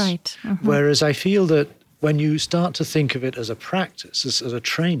within us. Right. Mm-hmm. Whereas I feel that when you start to think of it as a practice, as a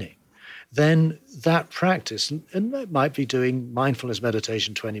training, then that practice, and it might be doing mindfulness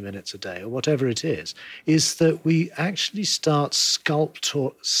meditation 20 minutes a day or whatever it is that we actually start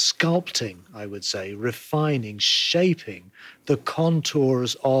sculpting, I would say, refining, shaping the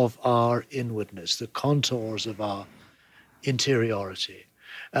contours of our inwardness, the contours of our interiority.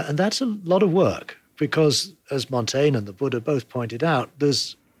 And that's a lot of work because, as Montaigne and the Buddha both pointed out,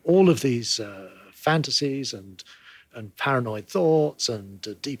 there's all of these fantasies and paranoid thoughts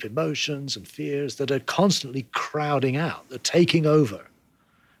and deep emotions and fears that are constantly crowding out, they're taking over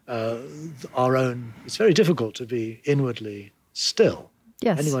our own. It's very difficult to be inwardly still.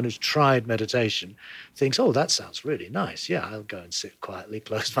 Yes. Anyone who's tried meditation thinks, oh, that sounds really nice. Yeah, I'll go and sit quietly,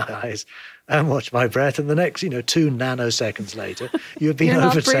 close my eyes and watch my breath. And the next, 2 nanoseconds later, you've been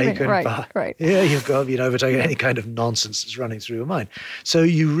overtaken by, right. Yeah, you've been overtaken any kind of nonsense that's running through your mind. So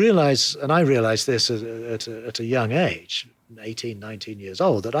you realize, and I realized this at a young age, 18, 19 years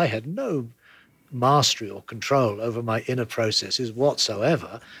old, that I had no mastery or control over my inner processes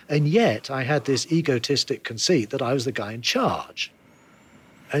whatsoever. And yet I had this egotistic conceit that I was the guy in charge.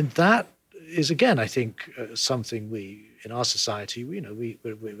 And that is, again, I think, something we, in our society,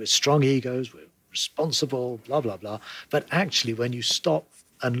 we're strong egos, we're responsible, blah, blah, blah. But actually, when you stop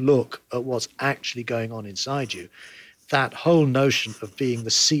and look at what's actually going on inside you, that whole notion of being the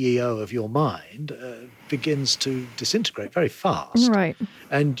CEO of your mind begins to disintegrate very fast. Right.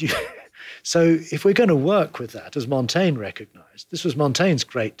 And so if we're going to work with that, as Montaigne recognized, this was Montaigne's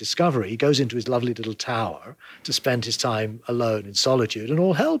great discovery. He goes into his lovely little tower to spend his time alone in solitude, and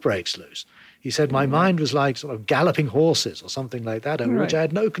all hell breaks loose. He said, my mind was like sort of galloping horses or something like that, over which I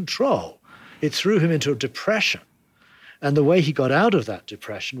had no control. It threw him into a depression. And the way he got out of that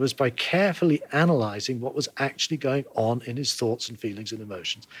depression was by carefully analyzing what was actually going on in his thoughts and feelings and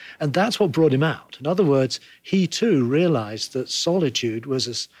emotions. And that's what brought him out. In other words, he too realized that solitude was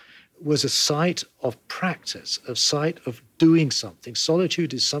a site of practice, a site of doing something.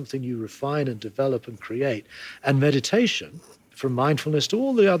 Solitude is something you refine and develop and create. And meditation, from mindfulness to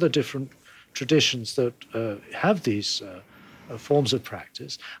all the other different traditions that have these forms of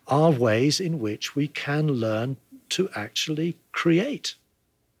practice, are ways in which we can learn to actually create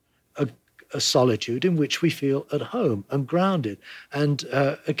a solitude in which we feel at home and grounded. And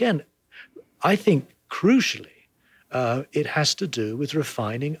again, I think crucially, it has to do with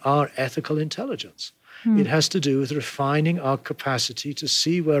refining our ethical intelligence. It has to do with refining our capacity to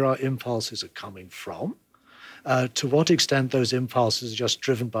see where our impulses are coming from, to what extent those impulses are just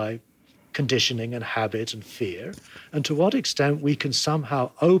driven by conditioning and habit and fear, and to what extent we can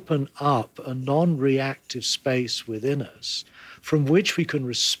somehow open up a non-reactive space within us from which we can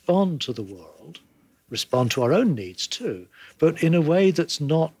respond to the world, respond to our own needs too, but in a way that's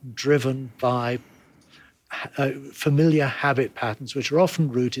not driven by familiar habit patterns, which are often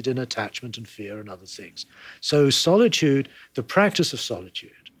rooted in attachment and fear and other things. So solitude, the practice of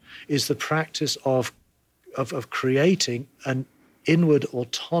solitude, is the practice of creating inward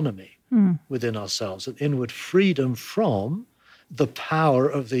autonomy within ourselves, an inward freedom from the power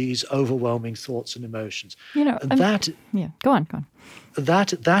of these overwhelming thoughts and emotions. And go on.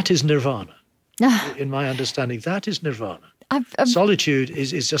 That is nirvana. In my understanding, that is nirvana. Solitude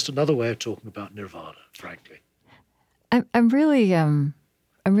is just another way of talking about nirvana, frankly. I'm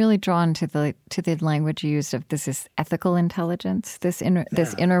really drawn to the language you used of this is ethical intelligence, this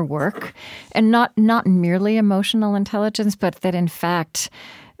inner work, and not merely emotional intelligence, but that in fact,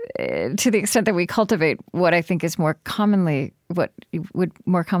 to the extent that we cultivate what I think is what would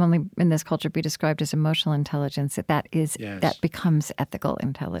more commonly in this culture be described as emotional intelligence, that becomes ethical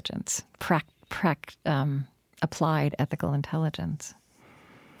intelligence, applied ethical intelligence.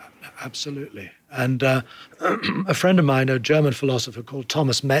 Absolutely. And a friend of mine, a German philosopher called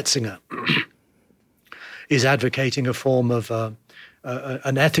Thomas Metzinger, is advocating a form of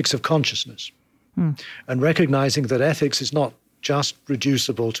an ethics of consciousness, and recognizing that ethics is not just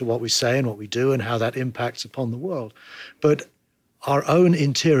reducible to what we say and what we do and how that impacts upon the world, but our own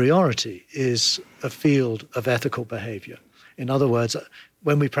interiority is a field of ethical behavior. In other words,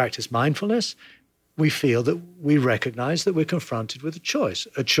 when we practice mindfulness, we feel that we recognize that we're confronted with a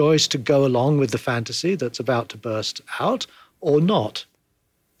choice to go along with the fantasy that's about to burst out or not.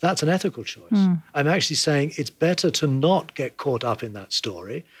 That's an ethical choice. I'm actually saying it's better to not get caught up in that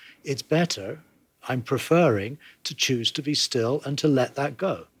story. It's better, I'm preferring, to choose to be still and to let that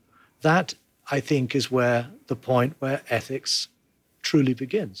go. That, I think, is where the point where ethics truly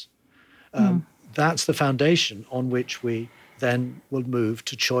begins. That's the foundation on which we then will move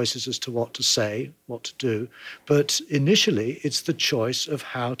to choices as to what to say, what to do. But initially, it's the choice of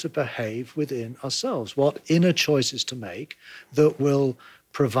how to behave within ourselves, what inner choices to make that will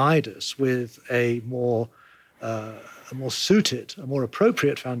provide us with a more suited, a more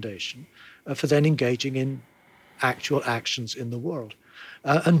appropriate foundation for then engaging in actual actions in the world.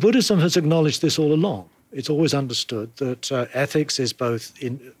 And Buddhism has acknowledged this all along. It's always understood that ethics is both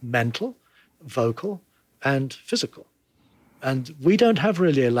in mental, vocal, and physical. And we don't have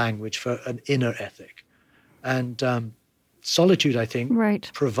really a language for an inner ethic. And solitude, I think,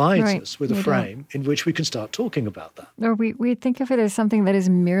 provides us with a frame in which we can start talking about that. Or we think of it as something that is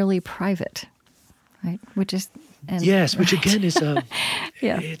merely private, right? Which again is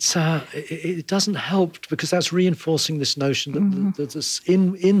it doesn't help, because that's reinforcing this notion that there's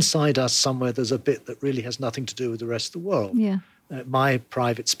inside us somewhere there's a bit that really has nothing to do with the rest of the world. My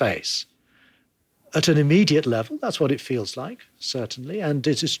private space. At an immediate level, that's what it feels like, certainly. And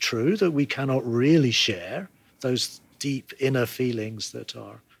it is true that we cannot really share those deep inner feelings that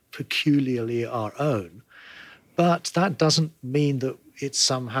are peculiarly our own. But that doesn't mean that it's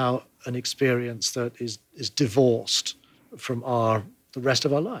somehow an experience that is divorced from the rest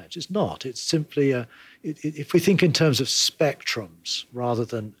of our lives. It's not. It's simply, if we think in terms of spectrums rather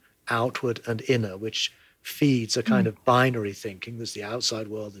than outward and inner, which feeds a kind of binary thinking. There's the outside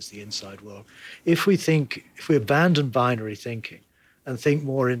world, there's the inside world. If we abandon binary thinking and think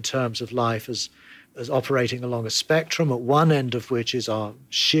more in terms of life as operating along a spectrum, at one end of which is our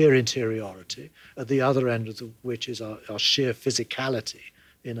sheer interiority, at the other end of which is our sheer physicality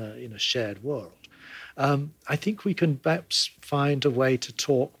in a shared world, I think we can perhaps find a way to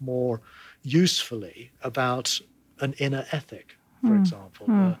talk more usefully about an inner ethic, for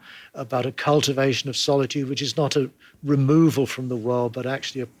example, about a cultivation of solitude, which is not a removal from the world, but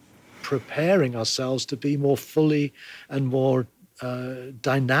actually a preparing ourselves to be more fully and more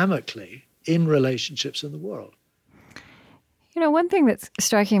dynamically in relationships in the world. One thing that's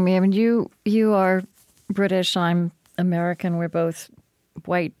striking me, I mean, you are British, I'm American, we're both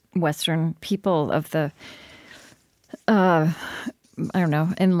white Western people of the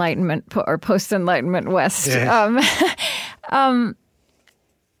Enlightenment or post-Enlightenment West. Yes.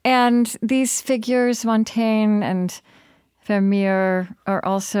 And these figures, Montaigne and Vermeer, are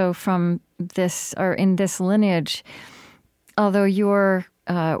also in this lineage. Although your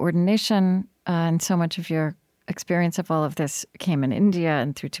ordination and so much of your experience of all of this came in India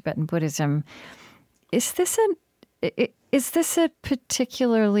and through Tibetan Buddhism, is this a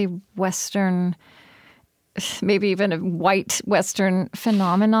particularly Western, maybe even a white Western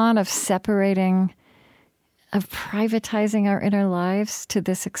phenomenon of privatizing our inner lives to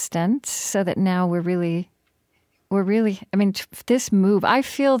this extent, so that now we're really, I mean, this move, I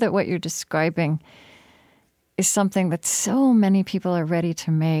feel that what you're describing is something that so many people are ready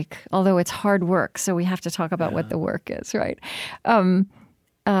to make, although it's hard work, so we have to talk about what the work is, right?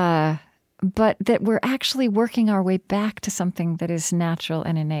 But that we're actually working our way back to something that is natural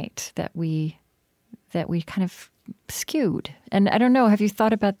and innate, that we kind of skewed. And I don't know, have you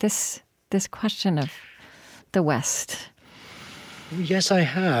thought about this question of the West? Yes, I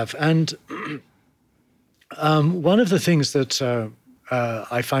have. And one of the things that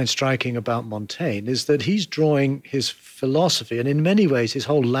I find striking about Montaigne is that he's drawing his philosophy, and in many ways his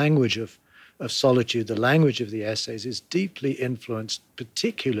whole language of solitude, the language of the essays, is deeply influenced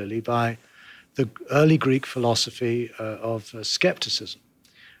particularly by the early Greek philosophy of skepticism,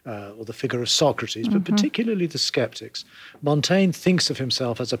 or the figure of Socrates, but particularly the skeptics. Montaigne thinks of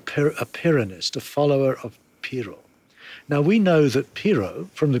himself as a Pyrrhonist, a follower of Pyrrho. Now we know that Pyrrho,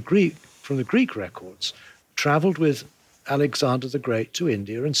 from the Greek records, traveled with Alexander the Great to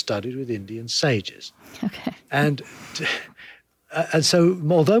India and studied with Indian sages. Okay. And so,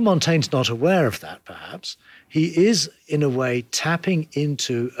 although Montaigne's not aware of that, perhaps, he is, in a way, tapping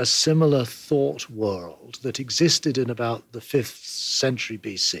into a similar thought world that existed in about the 5th century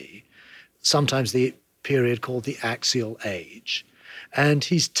BC, sometimes the period called the Axial Age. And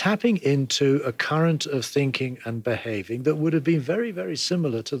he's tapping into a current of thinking and behaving that would have been very, very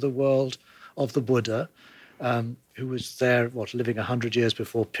similar to the world of the Buddha, who was there, living 100 years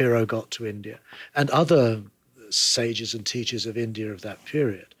before Pyrrho got to India, and other sages and teachers of India of that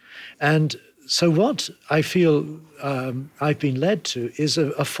period. And so what I feel I've been led to is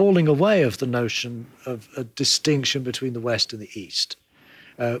a falling away of the notion of a distinction between the West and the East.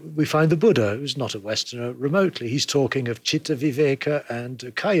 We find the Buddha, who's not a Westerner remotely, he's talking of citta viveka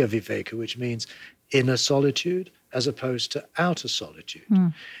and kaya viveka, which means inner solitude as opposed to outer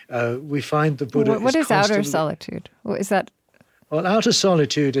solitude. We find the Buddha What is outer solitude? What is that? Well, outer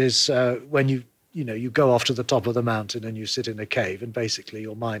solitude is when you go off to the top of the mountain and you sit in a cave, and basically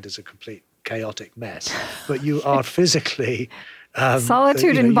your mind is a complete chaotic mess, but you are physically...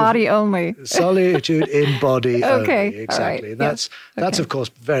 solitude in body only. Solitude in body okay. only, exactly. Right. And that's of course,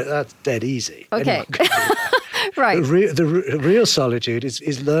 that's dead easy. Okay. Right. The real solitude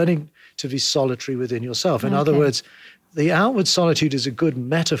is learning to be solitary within yourself. In other words, the outward solitude is a good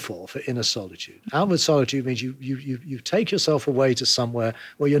metaphor for inner solitude. Outward solitude means you take yourself away to somewhere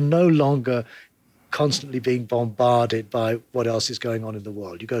where you're no longer constantly being bombarded by what else is going on in the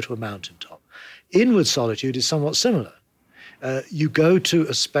world. You go to a mountaintop. Inward solitude is somewhat similar. You go to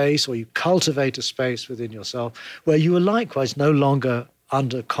a space, or you cultivate a space within yourself where you are likewise no longer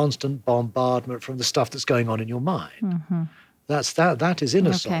under constant bombardment from the stuff that's going on in your mind. That is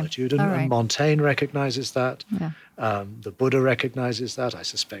inner solitude, and Montaigne recognizes that. Yeah. The Buddha recognizes that. I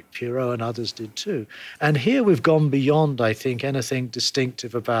suspect Pyrrho and others did too. And here we've gone beyond, I think, anything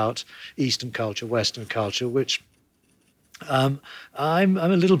distinctive about Eastern culture, Western culture, which I'm a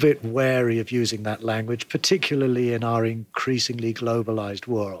little bit wary of using that language, particularly in our increasingly globalized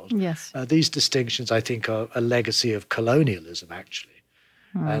world. Yes. These distinctions, I think, are a legacy of colonialism, actually.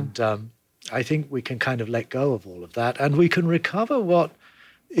 And I think we can kind of let go of all of that, and we can recover what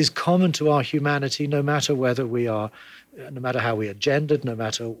is common to our humanity, no matter how we are gendered, no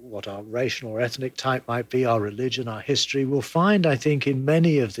matter what our racial or ethnic type might be, our religion, our history. We'll find, I think, in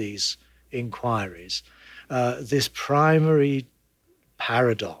many of these inquiries, this primary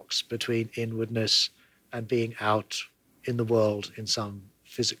paradox between inwardness and being out in the world in some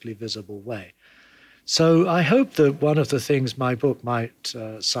physically visible way. So I hope that one of the things my book might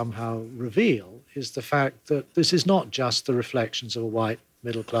somehow reveal is the fact that this is not just the reflections of a white,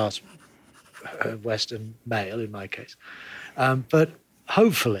 middle-class Western male, in my case, but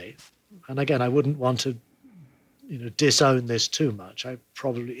hopefully, and again, I wouldn't want to disown this too much. I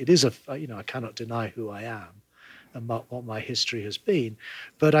cannot deny who I am and what my history has been,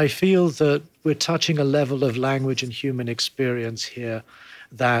 but I feel that we're touching a level of language and human experience here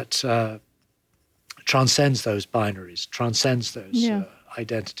that transcends those binaries, transcends those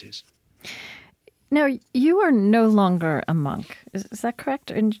identities. Now, you are no longer a monk. Is that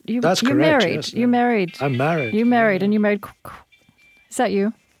correct? And That's correct. Married. Yes, you married. I'm married. You married, and you married. Is that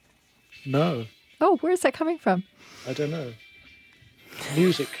you? No. Oh, where is that coming from? I don't know.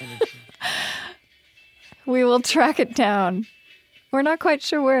 Music coming from. We will track it down. We're not quite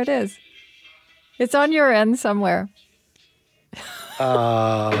sure where it is. It's on your end somewhere.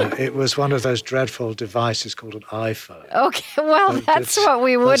 It was one of those dreadful devices called an iPhone. Okay, well, that's what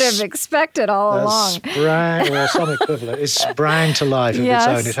we would have expected all along. Sprang, or some equivalent. It sprang to life of its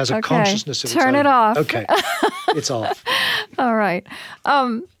own. It has a consciousness of its own. Turn it off. Okay, it's off. All right.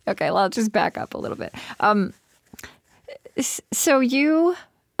 Okay, well, I'll just back up a little bit. So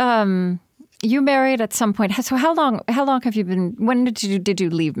you married at some point. So how long have you been? When did you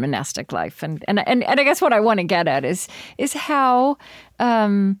leave monastic life? And I guess what I want to get at is how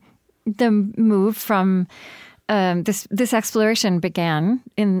the move from this exploration began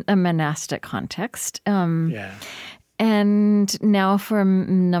in a monastic context. And now for a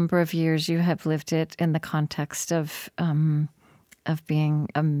number of years you have lived it in the context of of being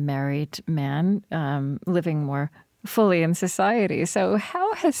a married man, living more fully in society. So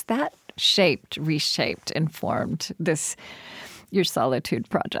how has that reshaped, informed your solitude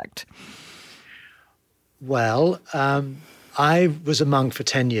project? Well, I was a monk for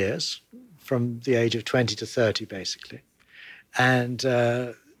 10 years, from the age of 20 to 30, basically. And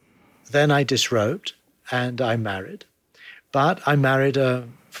then I disrobed and I married. But I married a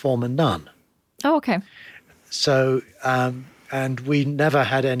former nun. Oh, okay. So, and we never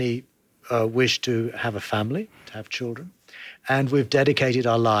had any wish to have a family, to have children. And we've dedicated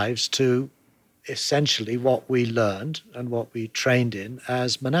our lives to essentially what we learned and what we trained in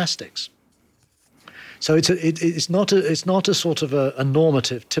as monastics. So it's not a sort of a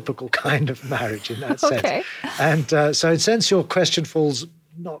normative, typical kind of marriage in that sense. Okay. And so in a sense, your question falls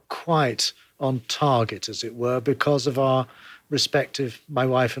not quite on target, as it were, because of my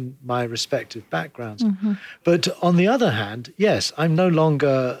wife and my respective backgrounds. Mm-hmm. But on the other hand, yes, I'm no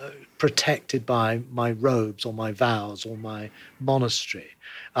longer protected by my robes or my vows or my monastery.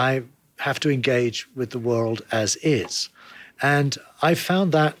 I have to engage with the world as is. And I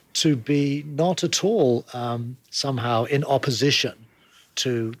found that to be not at all somehow in opposition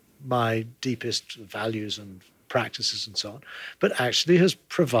to my deepest values and practices and so on, but actually has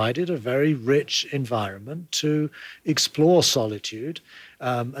provided a very rich environment to explore solitude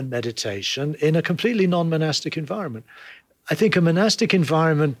and meditation in a completely non-monastic environment. I think a monastic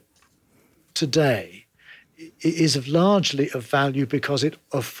environment today is largely of value because it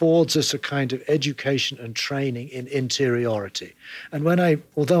affords us a kind of education and training in interiority. And when I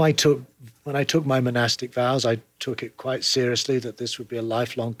took my monastic vows, I took it quite seriously that this would be a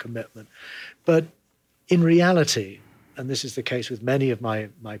lifelong commitment. But in reality, and this is the case with many of my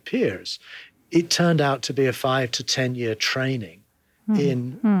peers, it turned out to be a 5 to 10 year training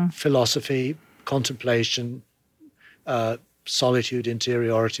in philosophy, contemplation, solitude,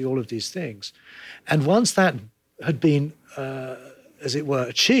 interiority, all of these things. And once that had been, as it were,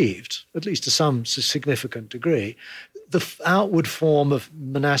 achieved, at least to some significant degree, the outward form of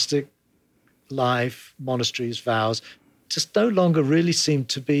monastic life, monasteries, vows, just no longer really seemed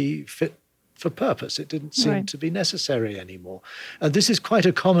to be fit for purpose. It didn't seem to be necessary anymore. And this is quite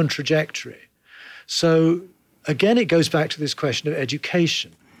a common trajectory. So again, it goes back to this question of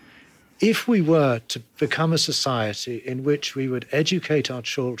education. If we were to become a society in which we would educate our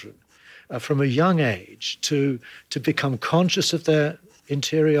children from a young age to become conscious of their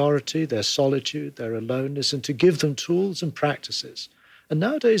interiority, their solitude, their aloneness, and to give them tools and practices. And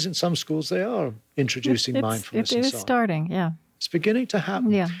nowadays in some schools they are introducing mindfulness and so on. It is starting, yeah. It's beginning to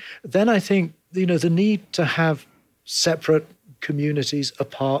happen. Yeah. Then I think, the need to have separate communities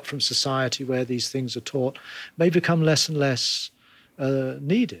apart from society where these things are taught may become less and less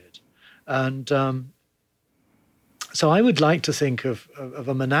needed. And so I would like to think of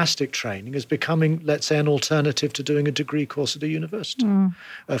a monastic training as becoming, let's say, an alternative to doing a degree course at a university.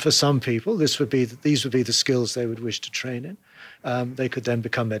 For some people, these would be the skills they would wish to train in. They could then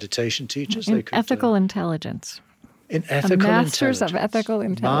become meditation teachers. In ethical intelligence. In ethical masters intelligence. of ethical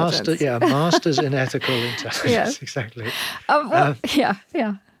intelligence. Masters in ethical intelligence. Yes. Exactly. Yeah.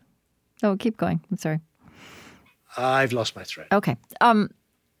 Oh, keep going. I'm sorry. I've lost my thread. Okay.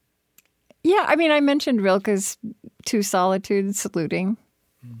 Yeah, I mean, I mentioned Rilke's To Solitude, Saluting.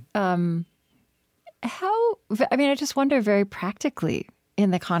 I just wonder very practically in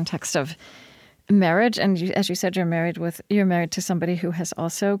the context of marriage, and as you said, you're married to somebody who has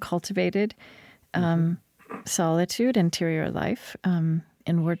also cultivated solitude, interior life,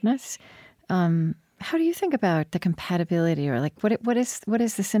 inwardness. How do you think about the compatibility, or like what is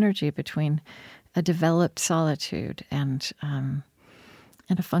the synergy between a developed solitude and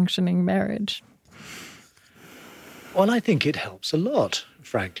a functioning marriage? Well, I think it helps a lot,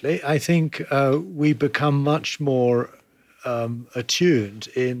 frankly. I think we become much more attuned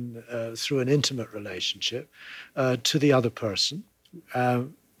through an intimate relationship to the other person.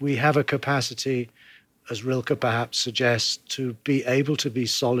 We have a capacity, as Rilke perhaps suggests, to be able to be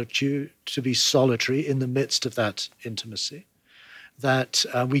solitary in the midst of that intimacy. That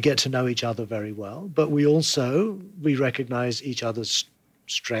we get to know each other very well, but we recognize each other's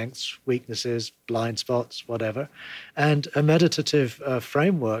strengths, weaknesses, blind spots, whatever. And a meditative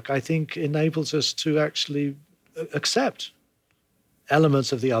framework, I think, enables us to actually accept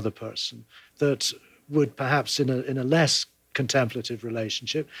elements of the other person that would perhaps in a less contemplative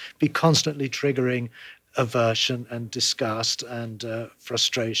relationship be constantly triggering aversion and disgust and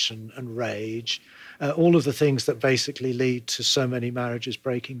frustration and rage, all of the things that basically lead to so many marriages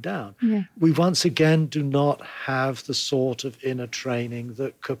breaking down. Yeah. We once again do not have the sort of inner training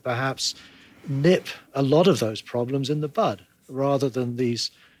that could perhaps nip a lot of those problems in the bud. rather than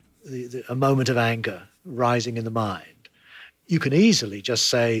a moment of anger rising in the mind. You can easily just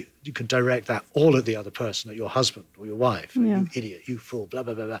say, you can direct that all at the other person, at your husband or your wife, you idiot, you fool, blah,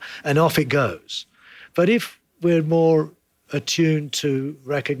 blah, blah, blah, and off it goes. But if we're more attuned to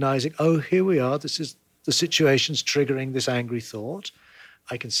recognizing, oh, here we are, this is the situation's triggering this angry thought.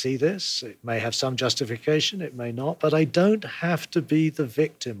 I can see this. It may have some justification, it may not, but I don't have to be the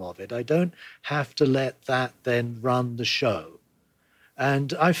victim of it. I don't have to let that then run the show.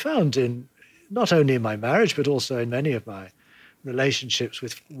 And I found not only in my marriage, but also in many of my relationships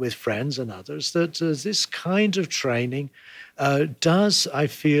with friends and others, that this kind of training does, I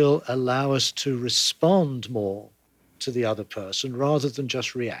feel, allow us to respond more to the other person rather than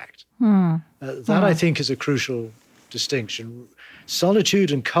just react. That, I think, is a crucial distinction.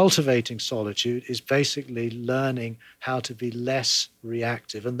 Solitude and cultivating solitude is basically learning how to be less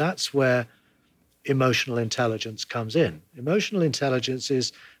reactive, and that's where emotional intelligence comes in. Emotional intelligence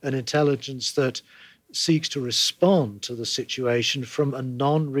is an intelligence that seeks to respond to the situation from a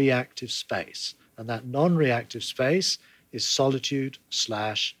non-reactive space. And that non-reactive space is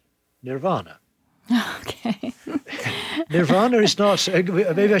solitude/nirvana. Okay. Nirvana is not,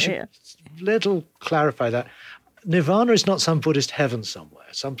 maybe I should clarify that. Nirvana is not some Buddhist heaven somewhere,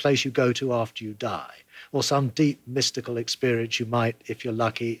 some place you go to after you die, or some deep mystical experience you might, if you're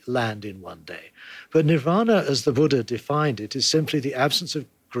lucky, land in one day. But nirvana, as the Buddha defined it, is simply the absence of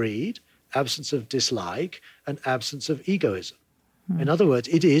greed, absence of dislike, and absence of egoism. In other words,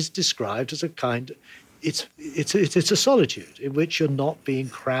 it is described as it's a solitude in which you're not being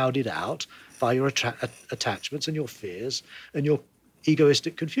crowded out by your attachments and your fears and your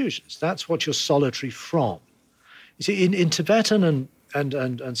egoistic confusions. That's what you're solitary from. You see, in Tibetan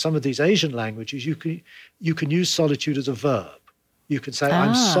and some of these Asian languages, you can use solitude as a verb. You can say,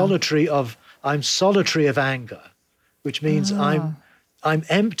 I'm solitary of anger, which means I'm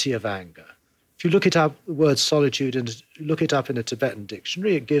empty of anger. If you look it up, the word solitude, and look it up in a Tibetan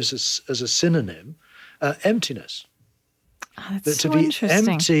dictionary, it gives us as a synonym emptiness. That's so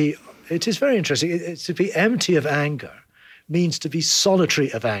interesting. Empty, it is very interesting. To be empty of anger means to be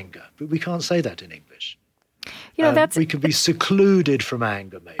solitary of anger, but we can't say that in English. We can be secluded from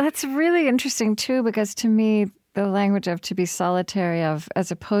anger, maybe. That's really interesting, too, because to me, the language of to be solitary of,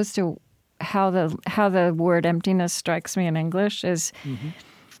 as opposed to how the word emptiness strikes me in English, is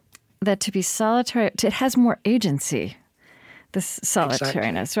that to be solitary, it has more agency, this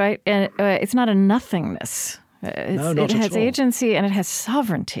solitariness, right? And it's not a nothingness. No, not it has at all. Agency and it has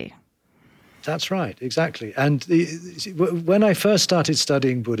sovereignty. That's right, exactly. And when I first started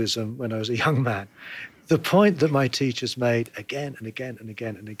studying Buddhism, when I was a young man, the point that my teachers made again and again and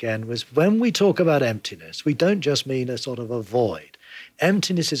again and again was, when we talk about emptiness, we don't just mean a sort of a void.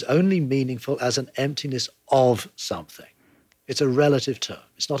 Emptiness is only meaningful as an emptiness of something. It's a relative term.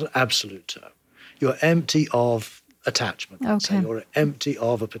 It's not an absolute term. You're empty of attachment, let's say, or empty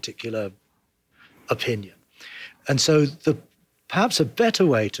of a particular opinion. And so perhaps a better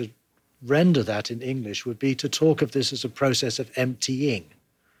way to render that in English would be to talk of this as a process of emptying,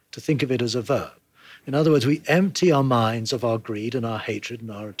 to think of it as a verb. In other words, we empty our minds of our greed and our hatred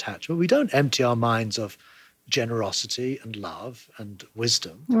and our attachment. We don't empty our minds of generosity and love and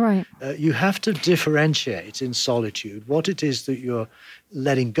wisdom. Right. You have to differentiate in solitude what it is that you're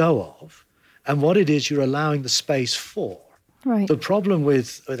letting go of and what it is you're allowing the space for. Right. The problem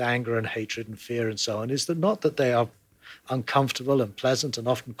with anger and hatred and fear and so on is that not that they are uncomfortable and pleasant and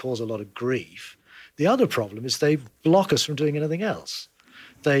often cause a lot of grief. The other problem is they block us from doing anything else.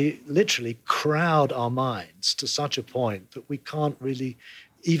 They literally crowd our minds to such a point that we can't really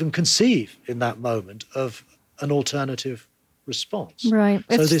even conceive in that moment of an alternative response. Right.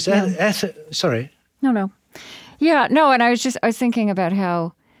 So this sorry. No. Yeah, no, and I was thinking about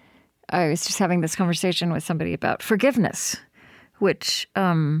how I was just having this conversation with somebody about forgiveness, which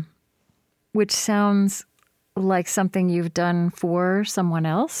sounds like something you've done for someone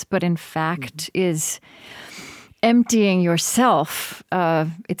else, but in fact is emptying yourself.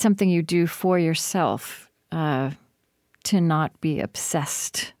 It's something you do for yourself to not be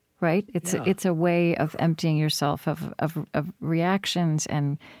obsessed, right? It's a way of emptying yourself of reactions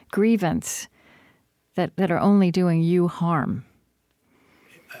and grievance that are only doing you harm.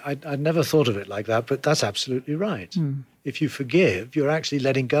 I'd never thought of it like that, but that's absolutely right. If you forgive, you're actually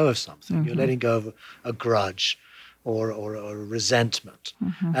letting go of something. You're letting go of a grudge or a resentment.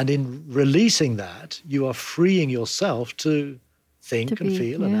 And in releasing that, you are freeing yourself to think and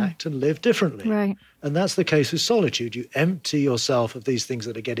feel and act and live differently. Right. And that's the case with solitude. You empty yourself of these things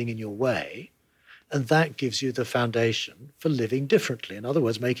that are getting in your way, And that gives you the foundation for living differently. In other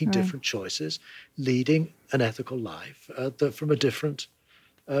words, making different choices, leading an ethical life from a different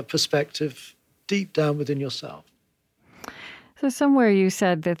perspective deep down within yourself. So somewhere you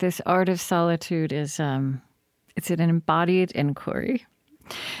said that this art of solitude is it's an embodied inquiry.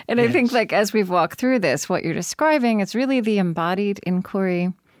 And I think like as we've walked through this, what you're describing is really the embodied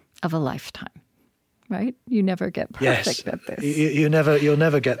inquiry of a lifetime, right? You never get perfect at this. You'll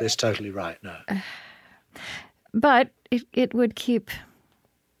never get this totally right, no. But it would keep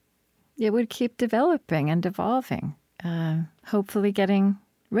developing and evolving, hopefully getting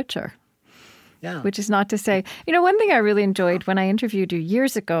richer. Yeah. Which is not to say, one thing I really enjoyed when I interviewed you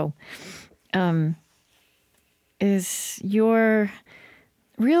years ago is your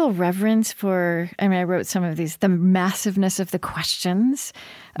real reverence for, I wrote some of these, the massiveness of the questions,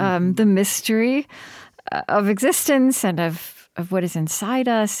 the mystery of existence and of what is inside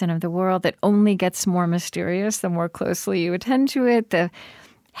us and of the world that only gets more mysterious the more closely you attend to it,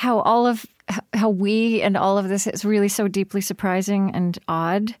 how we and all of this is really so deeply surprising and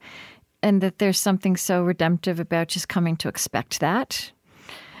odd, and that there's something so redemptive about just coming to expect that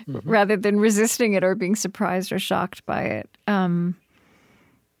rather than resisting it or being surprised or shocked by it. And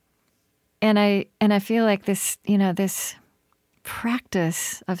I feel like this, this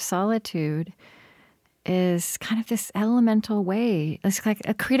practice of solitude is kind of this elemental way. It's like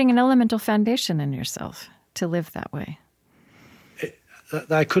creating an elemental foundation in yourself to live that way.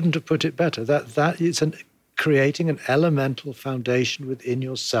 I couldn't have put it better. That is creating an elemental foundation within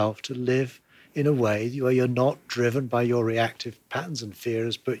yourself to live in a way where you're not driven by your reactive patterns and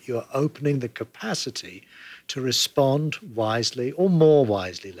fears, but you're opening the capacity to respond wisely, or more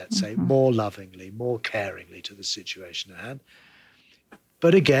wisely, let's say, more lovingly, more caringly to the situation at hand.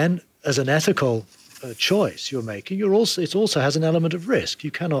 But again, as an ethical choice you're making, it also has an element of risk.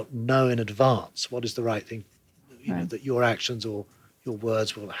 You cannot know in advance what is the right thing, that your actions or your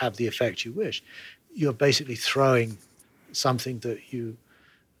words will have the effect you wish. You're basically throwing something that you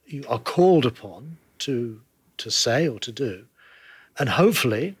are called upon to say or to do. And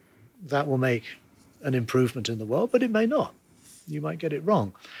hopefully that will make an improvement in the world, but it may not. You might get it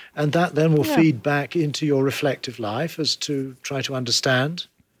wrong. And that then will feed back into your reflective life as to try to understand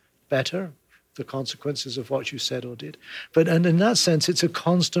better the consequences of what you said or did. And in that sense, it's a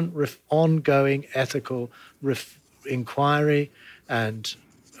constant ongoing ethical inquiry and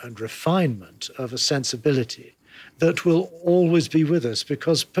refinement of a sensibility that will always be with us,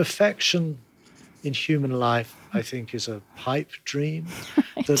 because perfection in human life, I think, is a pipe dream.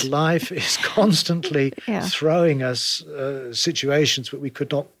 Right. That life is constantly throwing us situations that we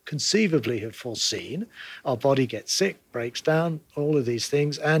could not conceivably have foreseen. Our body gets sick, breaks down, all of these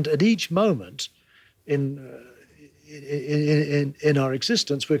things. And at each moment in our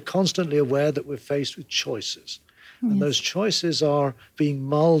existence, we're constantly aware that we're faced with choices. And those choices are being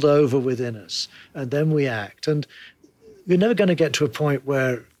mulled over within us, and then we act. And we're never going to get to a point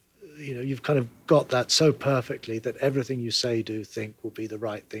where, you've kind of got that so perfectly that everything you say, do, think will be the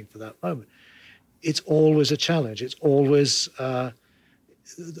right thing for that moment. It's always a challenge. It's always, our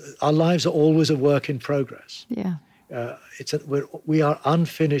lives are always a work in progress. Yeah. We are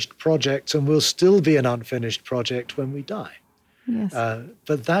unfinished projects, and we'll still be an unfinished project when we die. Yes.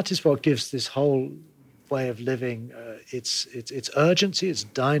 But that is what gives this whole way of living its urgency, its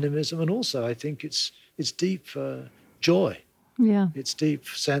dynamism, and also I think its deep joy. Yeah, its deep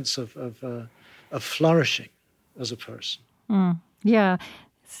sense of flourishing as a person. Yeah,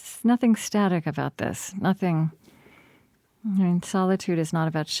 it's nothing static about this. Nothing. Solitude is not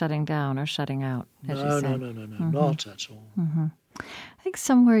about shutting down or shutting out. As you say. No, not at all. I think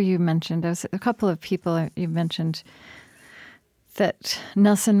somewhere you mentioned, there was a couple of people you mentioned that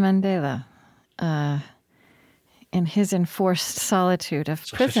Nelson Mandela, in his enforced solitude of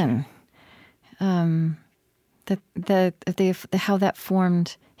prison, how that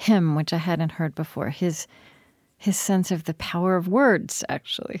formed him, which I hadn't heard before. His sense of the power of words,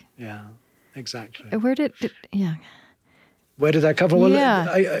 actually. Yeah, exactly. Where did Where did that come from? Well,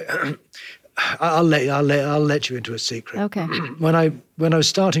 yeah. I'll let you into a secret. Okay. When I was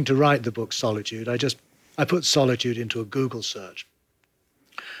starting to write the book Solitude, I put solitude into a Google search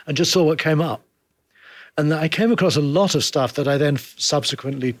and just saw what came up. And I came across a lot of stuff that I then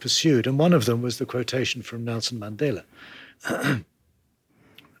subsequently pursued. And one of them was the quotation from Nelson Mandela.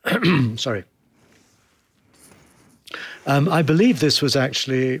 Sorry. I believe this was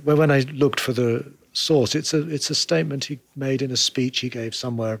actually, when I looked for the source, it's a statement he made in a speech he gave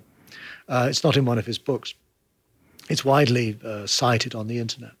somewhere. It's not in one of his books. It's widely cited on the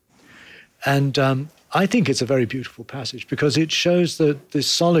internet. And I think it's a very beautiful passage because it shows that this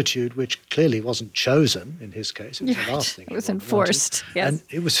solitude, which clearly wasn't chosen in his case, it was the last thing it was enforced. Yes. And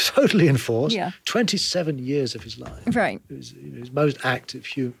it was totally enforced. Yeah. 27 years of his life. Right. It was his most active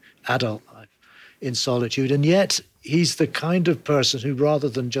adult life in solitude. And yet he's the kind of person who, rather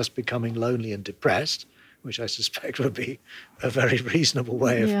than just becoming lonely and depressed, which I suspect would be a very reasonable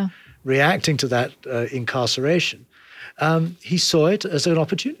way of reacting to that incarceration, he saw it as an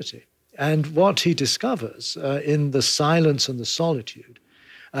opportunity. And what he discovers in the silence and the solitude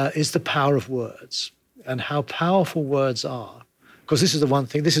is the power of words and how powerful words are. Because this is the one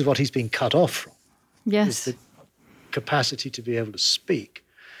thing, this is what he's been cut off from. Yes. Is the capacity to be able to speak.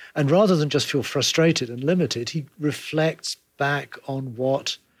 And rather than just feel frustrated and limited, he reflects back on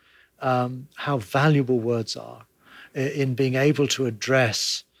how valuable words are in being able to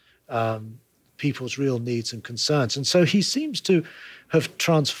address people's real needs and concerns. And so he seems to have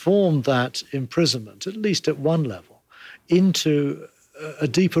transformed that imprisonment, at least at one level, into a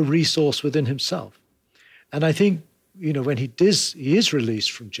deeper resource within himself. And I think, when he is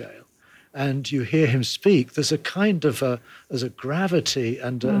released from jail and you hear him speak, there's a kind of there's a gravity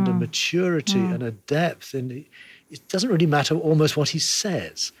and a maturity and a depth in it doesn't really matter almost what he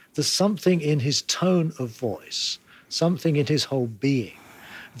says. There's something in his tone of voice, something in his whole being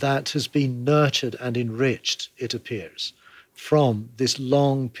that has been nurtured and enriched, it appears, from this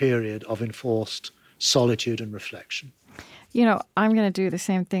long period of enforced solitude and reflection. I'm going to do the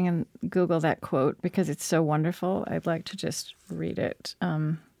same thing and Google that quote because it's so wonderful. I'd like to just read it.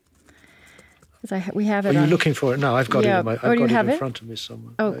 We have it. Are you looking for it now? I've got it in front of me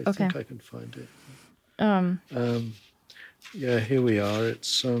somewhere. Oh, I think I can find it. Here we are.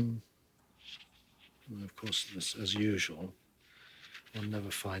 It's, of course, this, as usual, one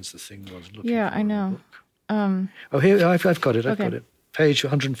never finds the thing one was looking for. Yeah, I know. Here, I've got it. I've got it. Page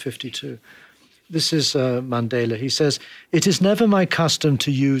 152. This is Mandela. He says, "It is never my custom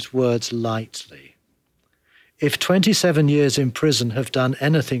to use words lightly. If 27 years in prison have done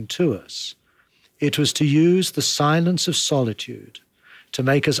anything to us, it was to use the silence of solitude to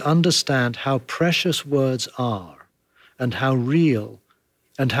make us understand how precious words are and how real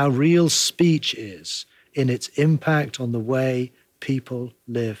speech is in its impact on the way people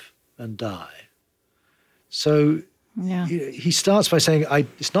live and die." So he starts by saying,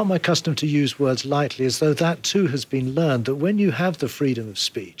 it's not my custom to use words lightly, as though that too has been learned, that when you have the freedom of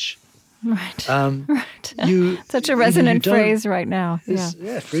speech, right. Such a resonant phrase right now.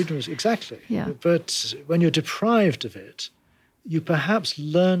 Freedom is exactly. Yeah. But when you're deprived of it, you perhaps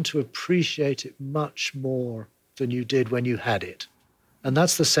learn to appreciate it much more than you did when you had it. And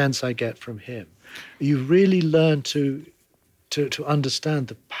that's the sense I get from him. You really learn to understand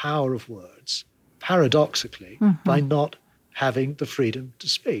the power of words, paradoxically, by not having the freedom to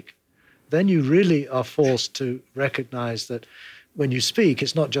speak. Then you really are forced to recognize that when you speak,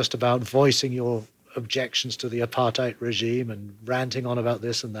 it's not just about voicing your objections to the apartheid regime and ranting on about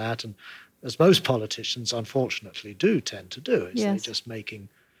this and that, and as most politicians, unfortunately, do tend to do, is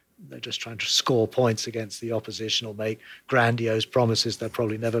they're just trying to score points against the opposition or make grandiose promises they'll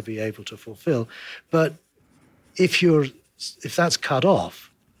probably never be able to fulfill. But if that's cut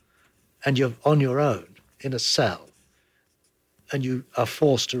off and you're on your own in a cell and you are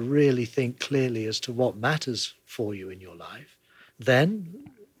forced to really think clearly as to what matters for you in your life, then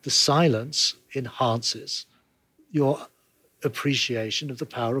the silence enhances your appreciation of the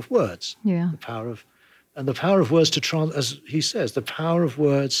power of words. Yeah. The power of words as he says, the power of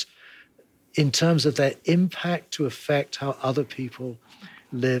words in terms of their impact to affect how other people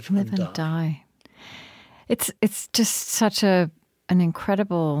live and die. It's just such an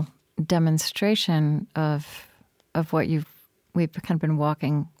incredible demonstration of what we've kind of been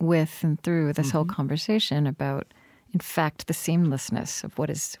walking with and through this whole conversation about, in fact, the seamlessness of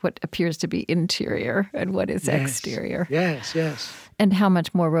what appears to be interior and what is exterior. Yes. And how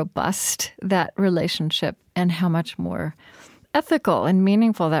much more robust that relationship and how much more ethical and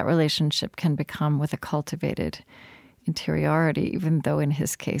meaningful that relationship can become with a cultivated interiority, even though in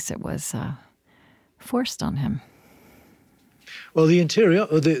his case it was forced on him. Well, the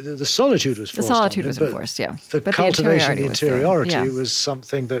solitude was forced. The solitude on him, was enforced, yeah. The but cultivation of the interiority interiority was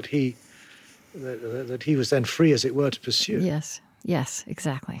something that he was then free, as it were, to pursue. Yes,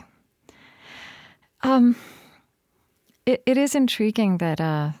 exactly. It is intriguing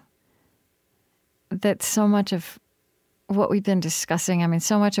that so much of what we've been discussing, I mean,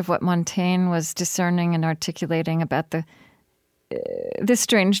 so much of what Montaigne was discerning and articulating about the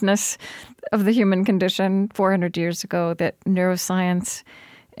strangeness of the human condition 400 years ago, that neuroscience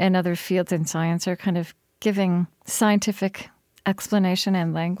and other fields in science are kind of giving scientific explanation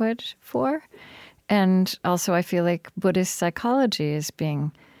and language for. And also I feel like Buddhist psychology is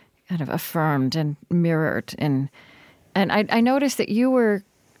being kind of affirmed and mirrored. And I noticed that you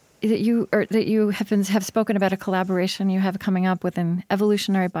have spoken about a collaboration you have coming up with an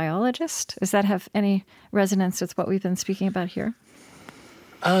evolutionary biologist. Does that have any resonance with what we've been speaking about here?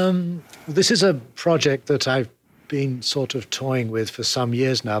 This is a project that I've been sort of toying with for some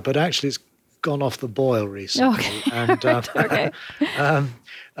years now, but actually it's gone off the boil recently. Okay. And Okay.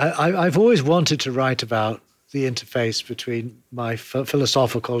 I've always wanted to write about the interface between my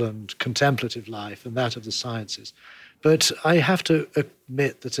philosophical and contemplative life and that of the sciences. But I have to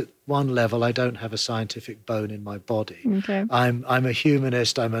admit that at one level, I don't have a scientific bone in my body. Okay. I'm a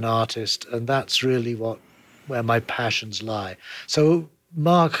humanist, I'm an artist, and that's really where my passions lie. So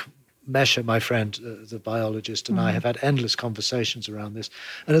Mark Mesher, my friend, the biologist, and I have had endless conversations around this.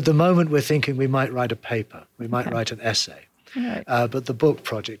 And at the moment, we're thinking we might write a paper. We might write an essay. Right. But the book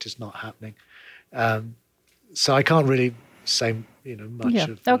project is not happening. So I can't really say, much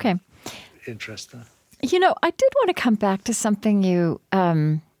of interest there. I did want to come back to something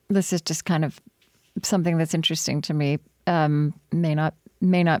this is just kind of something that's interesting to me, may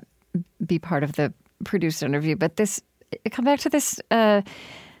not be part of the produced interview, but come back to this,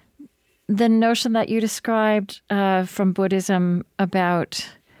 the notion that you described from Buddhism about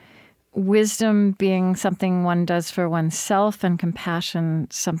wisdom being something one does for oneself and compassion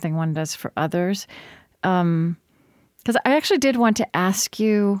something one does for others. Because I actually did want to ask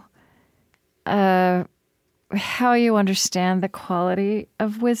you how you understand the quality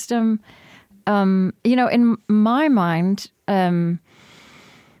of wisdom. In my mind, but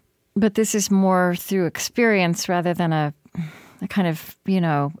this is more through experience rather than a kind of,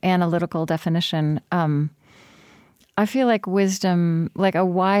 analytical definition. I feel like wisdom, like a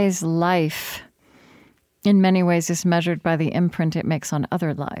wise life, in many ways is measured by the imprint it makes on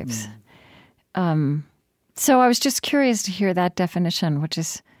other lives. So I was just curious to hear that definition, which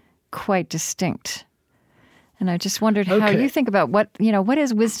is quite distinct. And I just wondered how you think about what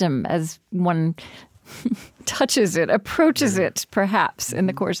is wisdom as one touches it, approaches it, perhaps, in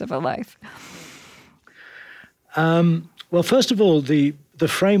the course of a life. Well, first of all, the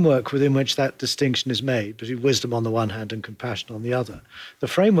framework within which that distinction is made between wisdom on the one hand and compassion on the other, the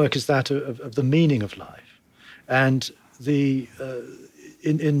framework is that of the meaning of life. And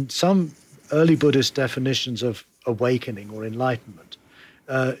in some early Buddhist definitions of awakening or enlightenment,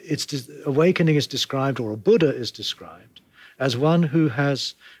 awakening is described, or a Buddha is described, as one who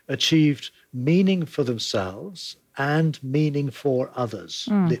has achieved meaning for themselves and meaning for others,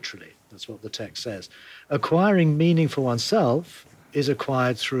 literally. That's what the text says. Acquiring meaning for oneself is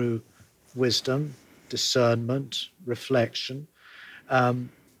acquired through wisdom, discernment, reflection,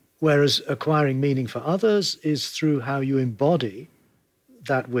 whereas acquiring meaning for others is through how you embody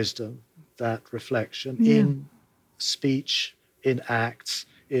that wisdom, that reflection in speech, in acts,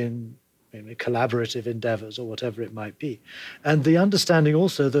 in collaborative endeavors or whatever it might be. And the understanding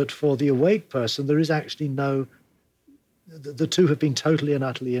also that for the awake person, there is actually the two have been totally and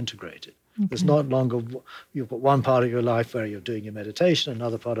utterly integrated. Okay. There's not longer, you've got one part of your life where you're doing your meditation,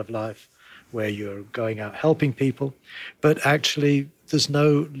 another part of life where you're going out helping people, but actually there's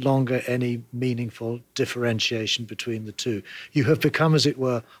no longer any meaningful differentiation between the two. You have become, as it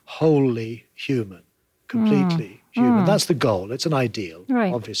were, wholly human, completely human. That's the goal. It's an ideal,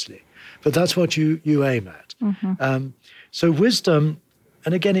 obviously, but that's what you aim at. So wisdom,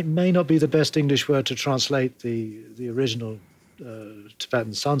 and again, it may not be the best English word to translate the original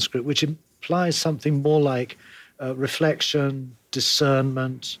Tibetan Sanskrit, which implies something more like reflection,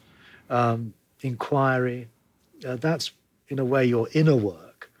 discernment, inquiry. That's, in a way, your inner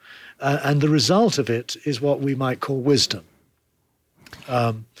work. And the result of it is what we might call wisdom.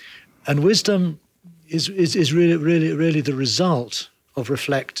 And wisdom is really the result of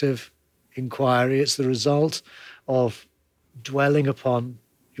reflective inquiry. It's the result of dwelling upon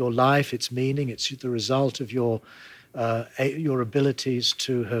your life, its meaning. It's the result of your abilities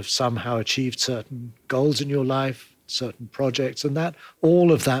to have somehow achieved certain goals in your life, certain projects, and that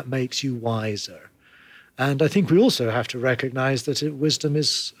all of that makes you wiser. And I think we also have to recognize that wisdom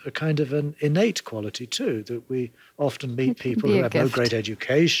is a kind of an innate quality too, that we often meet people who have no great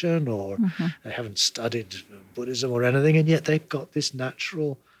education or they haven't studied Buddhism or anything, and yet they've got this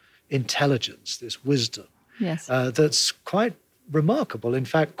natural intelligence, this wisdom, that's quite remarkable, in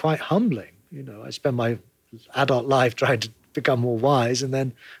fact, quite humbling. I spend my adult life trying to become more wise, and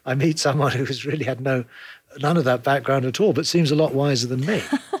then I meet someone who's really had none of that background at all, but seems a lot wiser than me.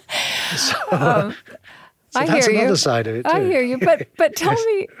 So that's another side of it too. I hear you, but tell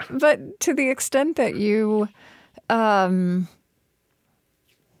me, but to the extent that you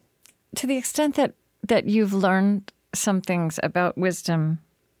to the extent that you've learned some things about wisdom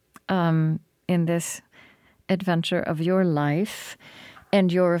in this adventure of your life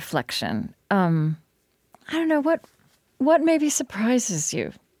and your reflection, I don't know, what maybe surprises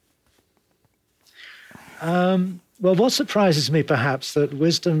you? Well, what surprises me, perhaps, that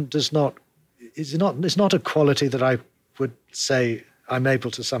wisdom is not a quality that I would say I'm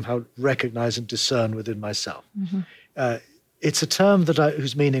able to somehow recognize and discern within myself. Mm-hmm. It's a term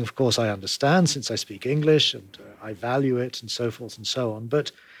whose meaning, of course, I understand since I speak English and I value it and so forth and so on.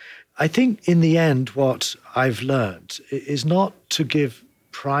 But I think in the end, what I've learned is not to give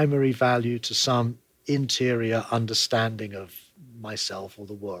primary value to some interior understanding of myself or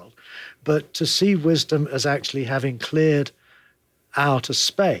the world, but to see wisdom as actually having cleared out a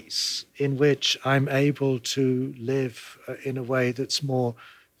space in which I'm able to live in a way that's more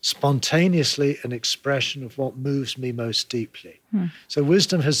spontaneously an expression of what moves me most deeply. So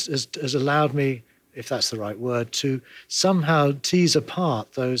wisdom has allowed me, if that's the right word, to somehow tease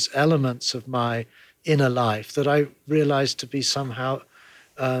apart those elements of my inner life that I realized to be somehow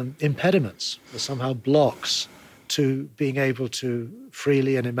impediments or somehow blocks to being able to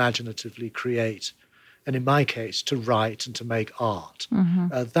freely and imaginatively create, and in my case, to write and to make art.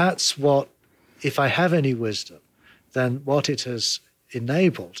 Mm-hmm. That's what, if I have any wisdom, then what it has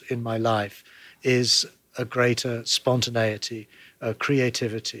enabled in my life is a greater spontaneity,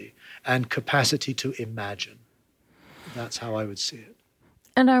 creativity, and capacity to imagine. That's how I would see it.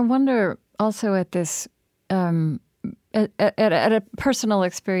 And I wonder also at this, at a personal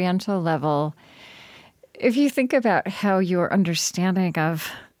experiential level, if you think about how your understanding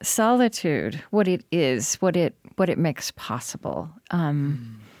of solitude, what it is, what it makes possible,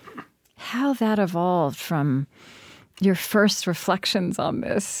 how that evolved from your first reflections on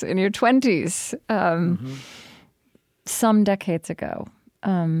this in your 20s, some decades ago,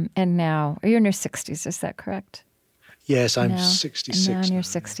 and now you're in your 60s. Is that correct? Yes, I'm 66 now. And you're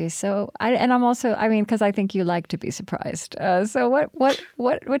 60. So, I'm also, because I think you like to be surprised. So,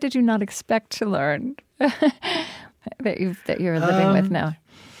 what did you not expect to learn that you're living with now?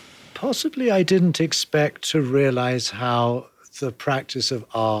 Possibly, I didn't expect to realize how the practice of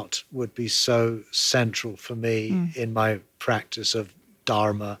art would be so central for me in my practice of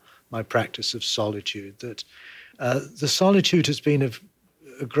Dharma, my practice of solitude. That the solitude has been of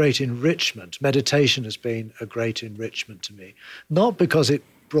a great enrichment. Meditation has been a great enrichment to me, not because it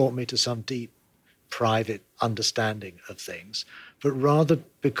brought me to some deep, private understanding of things, but rather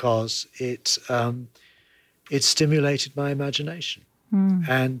because it stimulated my imagination.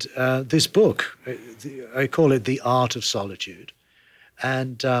 And this book, I call it The Art of Solitude,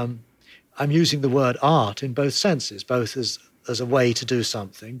 and I'm using the word art in both senses, both as a way to do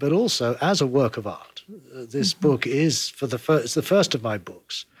something, but also as a work of art. This book is it's the first of my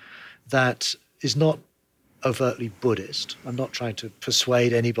books that is not overtly Buddhist. I'm not trying to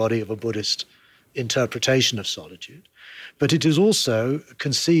persuade anybody of a Buddhist interpretation of solitude, but it is also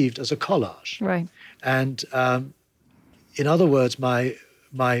conceived as a collage. Right. And in other words, my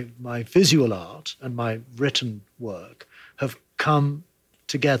visual art and my written work have come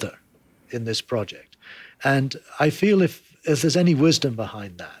together in this project. And I feel if there's any wisdom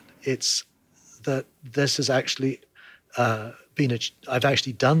behind that, it's that this has actually I've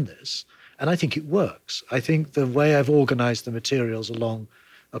actually done this, and I think it works. I think the way I've organized the materials along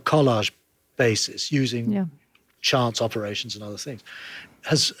a collage basis, using charts, operations, and other things,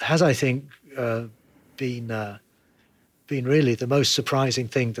 has I think been really the most surprising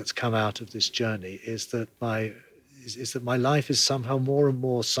thing that's come out of this journey is that my life is somehow more and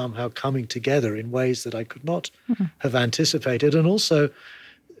more somehow coming together in ways that I could not have anticipated. And also,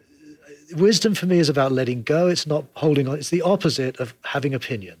 wisdom for me is about letting go. It's not holding on. It's the opposite of having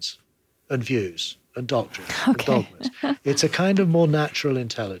opinions and views and doctrines and dogmas. It's a kind of more natural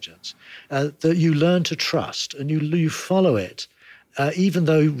intelligence that you learn to trust, and you follow it, even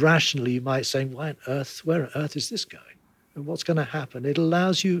though rationally you might say, where on earth is this going? And what's going to happen? It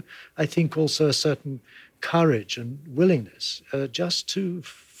allows you, I think, also a certain courage and willingness just to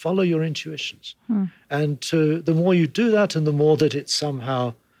follow your intuitions. And the more you do that, and the more that it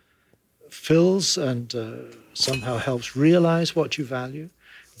somehow fills and somehow helps realize what you value,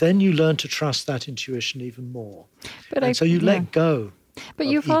 then you learn to trust that intuition even more. So you let go. But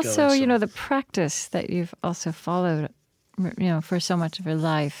you've also, the practice that you've also followed, for so much of your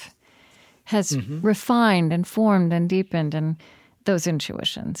life has refined and formed and deepened and those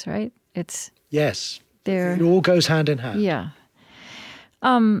intuitions, right? Yes. It all goes hand in hand. Yeah.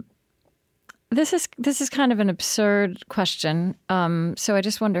 This is kind of an absurd question. So I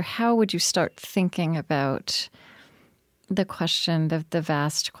just wonder, how would you start thinking about the question, the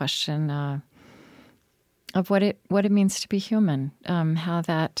vast question of what it means to be human, how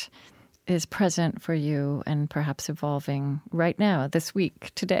that is present for you and perhaps evolving right now, this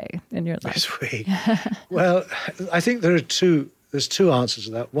week, today in your life. This week. Well, I think there's two answers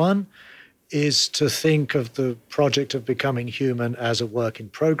to that. One is to think of the project of becoming human as a work in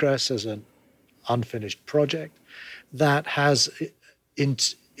progress, as an unfinished project that has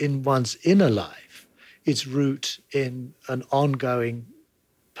in one's inner life its root in an ongoing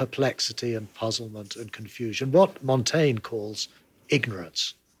perplexity and puzzlement and confusion, what Montaigne calls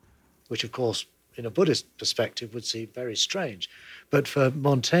ignorance, which of course in a Buddhist perspective would seem very strange. But for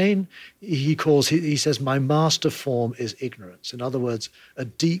Montaigne, he says, my master form is ignorance. In other words, a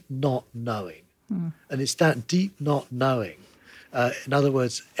deep not knowing. And it's that deep not knowing, in other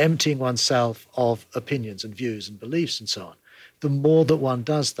words, emptying oneself of opinions and views and beliefs and so on. The more that one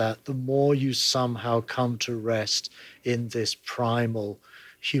does that, the more you somehow come to rest in this primal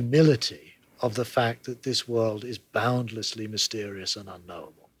humility of the fact that this world is boundlessly mysterious and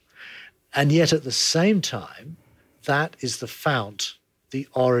unknowable. And yet at the same time, that is the fount, the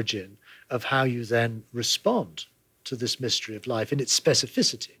origin of how you then respond to this mystery of life in its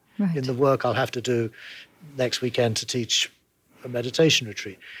specificity. Right. In the work I'll have to do next weekend to teach a meditation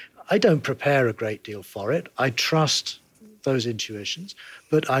retreat, I don't prepare a great deal for it. I trust those intuitions,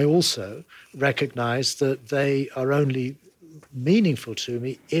 but I also recognize that they are only meaningful to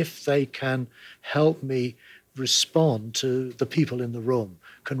me if they can help me respond to the people in the room,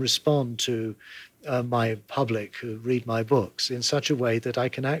 can respond to my public who read my books in such a way that I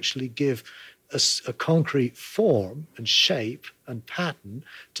can actually give a concrete form and shape and pattern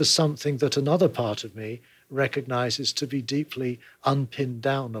to something that another part of me recognizes to be deeply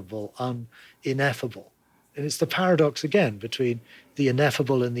unpin-downable, ineffable. And it's the paradox again between the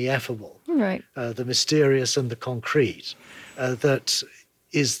ineffable and the effable, right? The mysterious and the concrete, that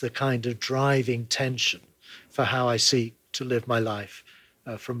is the kind of driving tension for how I seek to live my life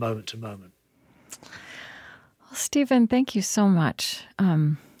from moment to moment. Well, Stephen, thank you so much.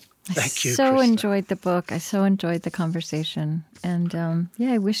 Thank you, so Krista. Enjoyed the book. I so enjoyed the conversation. And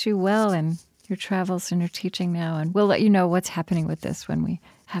I wish you well in your travels and your teaching now. And we'll let you know what's happening with this when we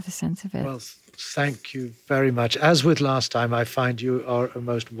have a sense of it. Well, thank you very much. As with last time, I find you are a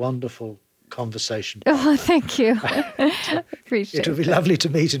most wonderful conversation. Oh, thank you. Appreciate it. It would be lovely to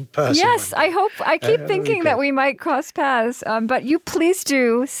meet in person. Yes, I hope. I keep thinking that we might cross paths. But you please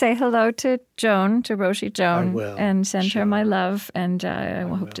do say hello to Joan, to Roshi Joan, I will. and send Sure. her my love. And I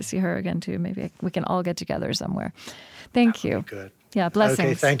will hope to see her again too. Maybe we can all get together somewhere. Thank you. Good. Yeah, blessings.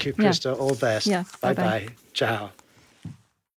 Okay, thank you, Krista. Yeah. All best. Yeah, Bye-bye. bye-bye. Ciao.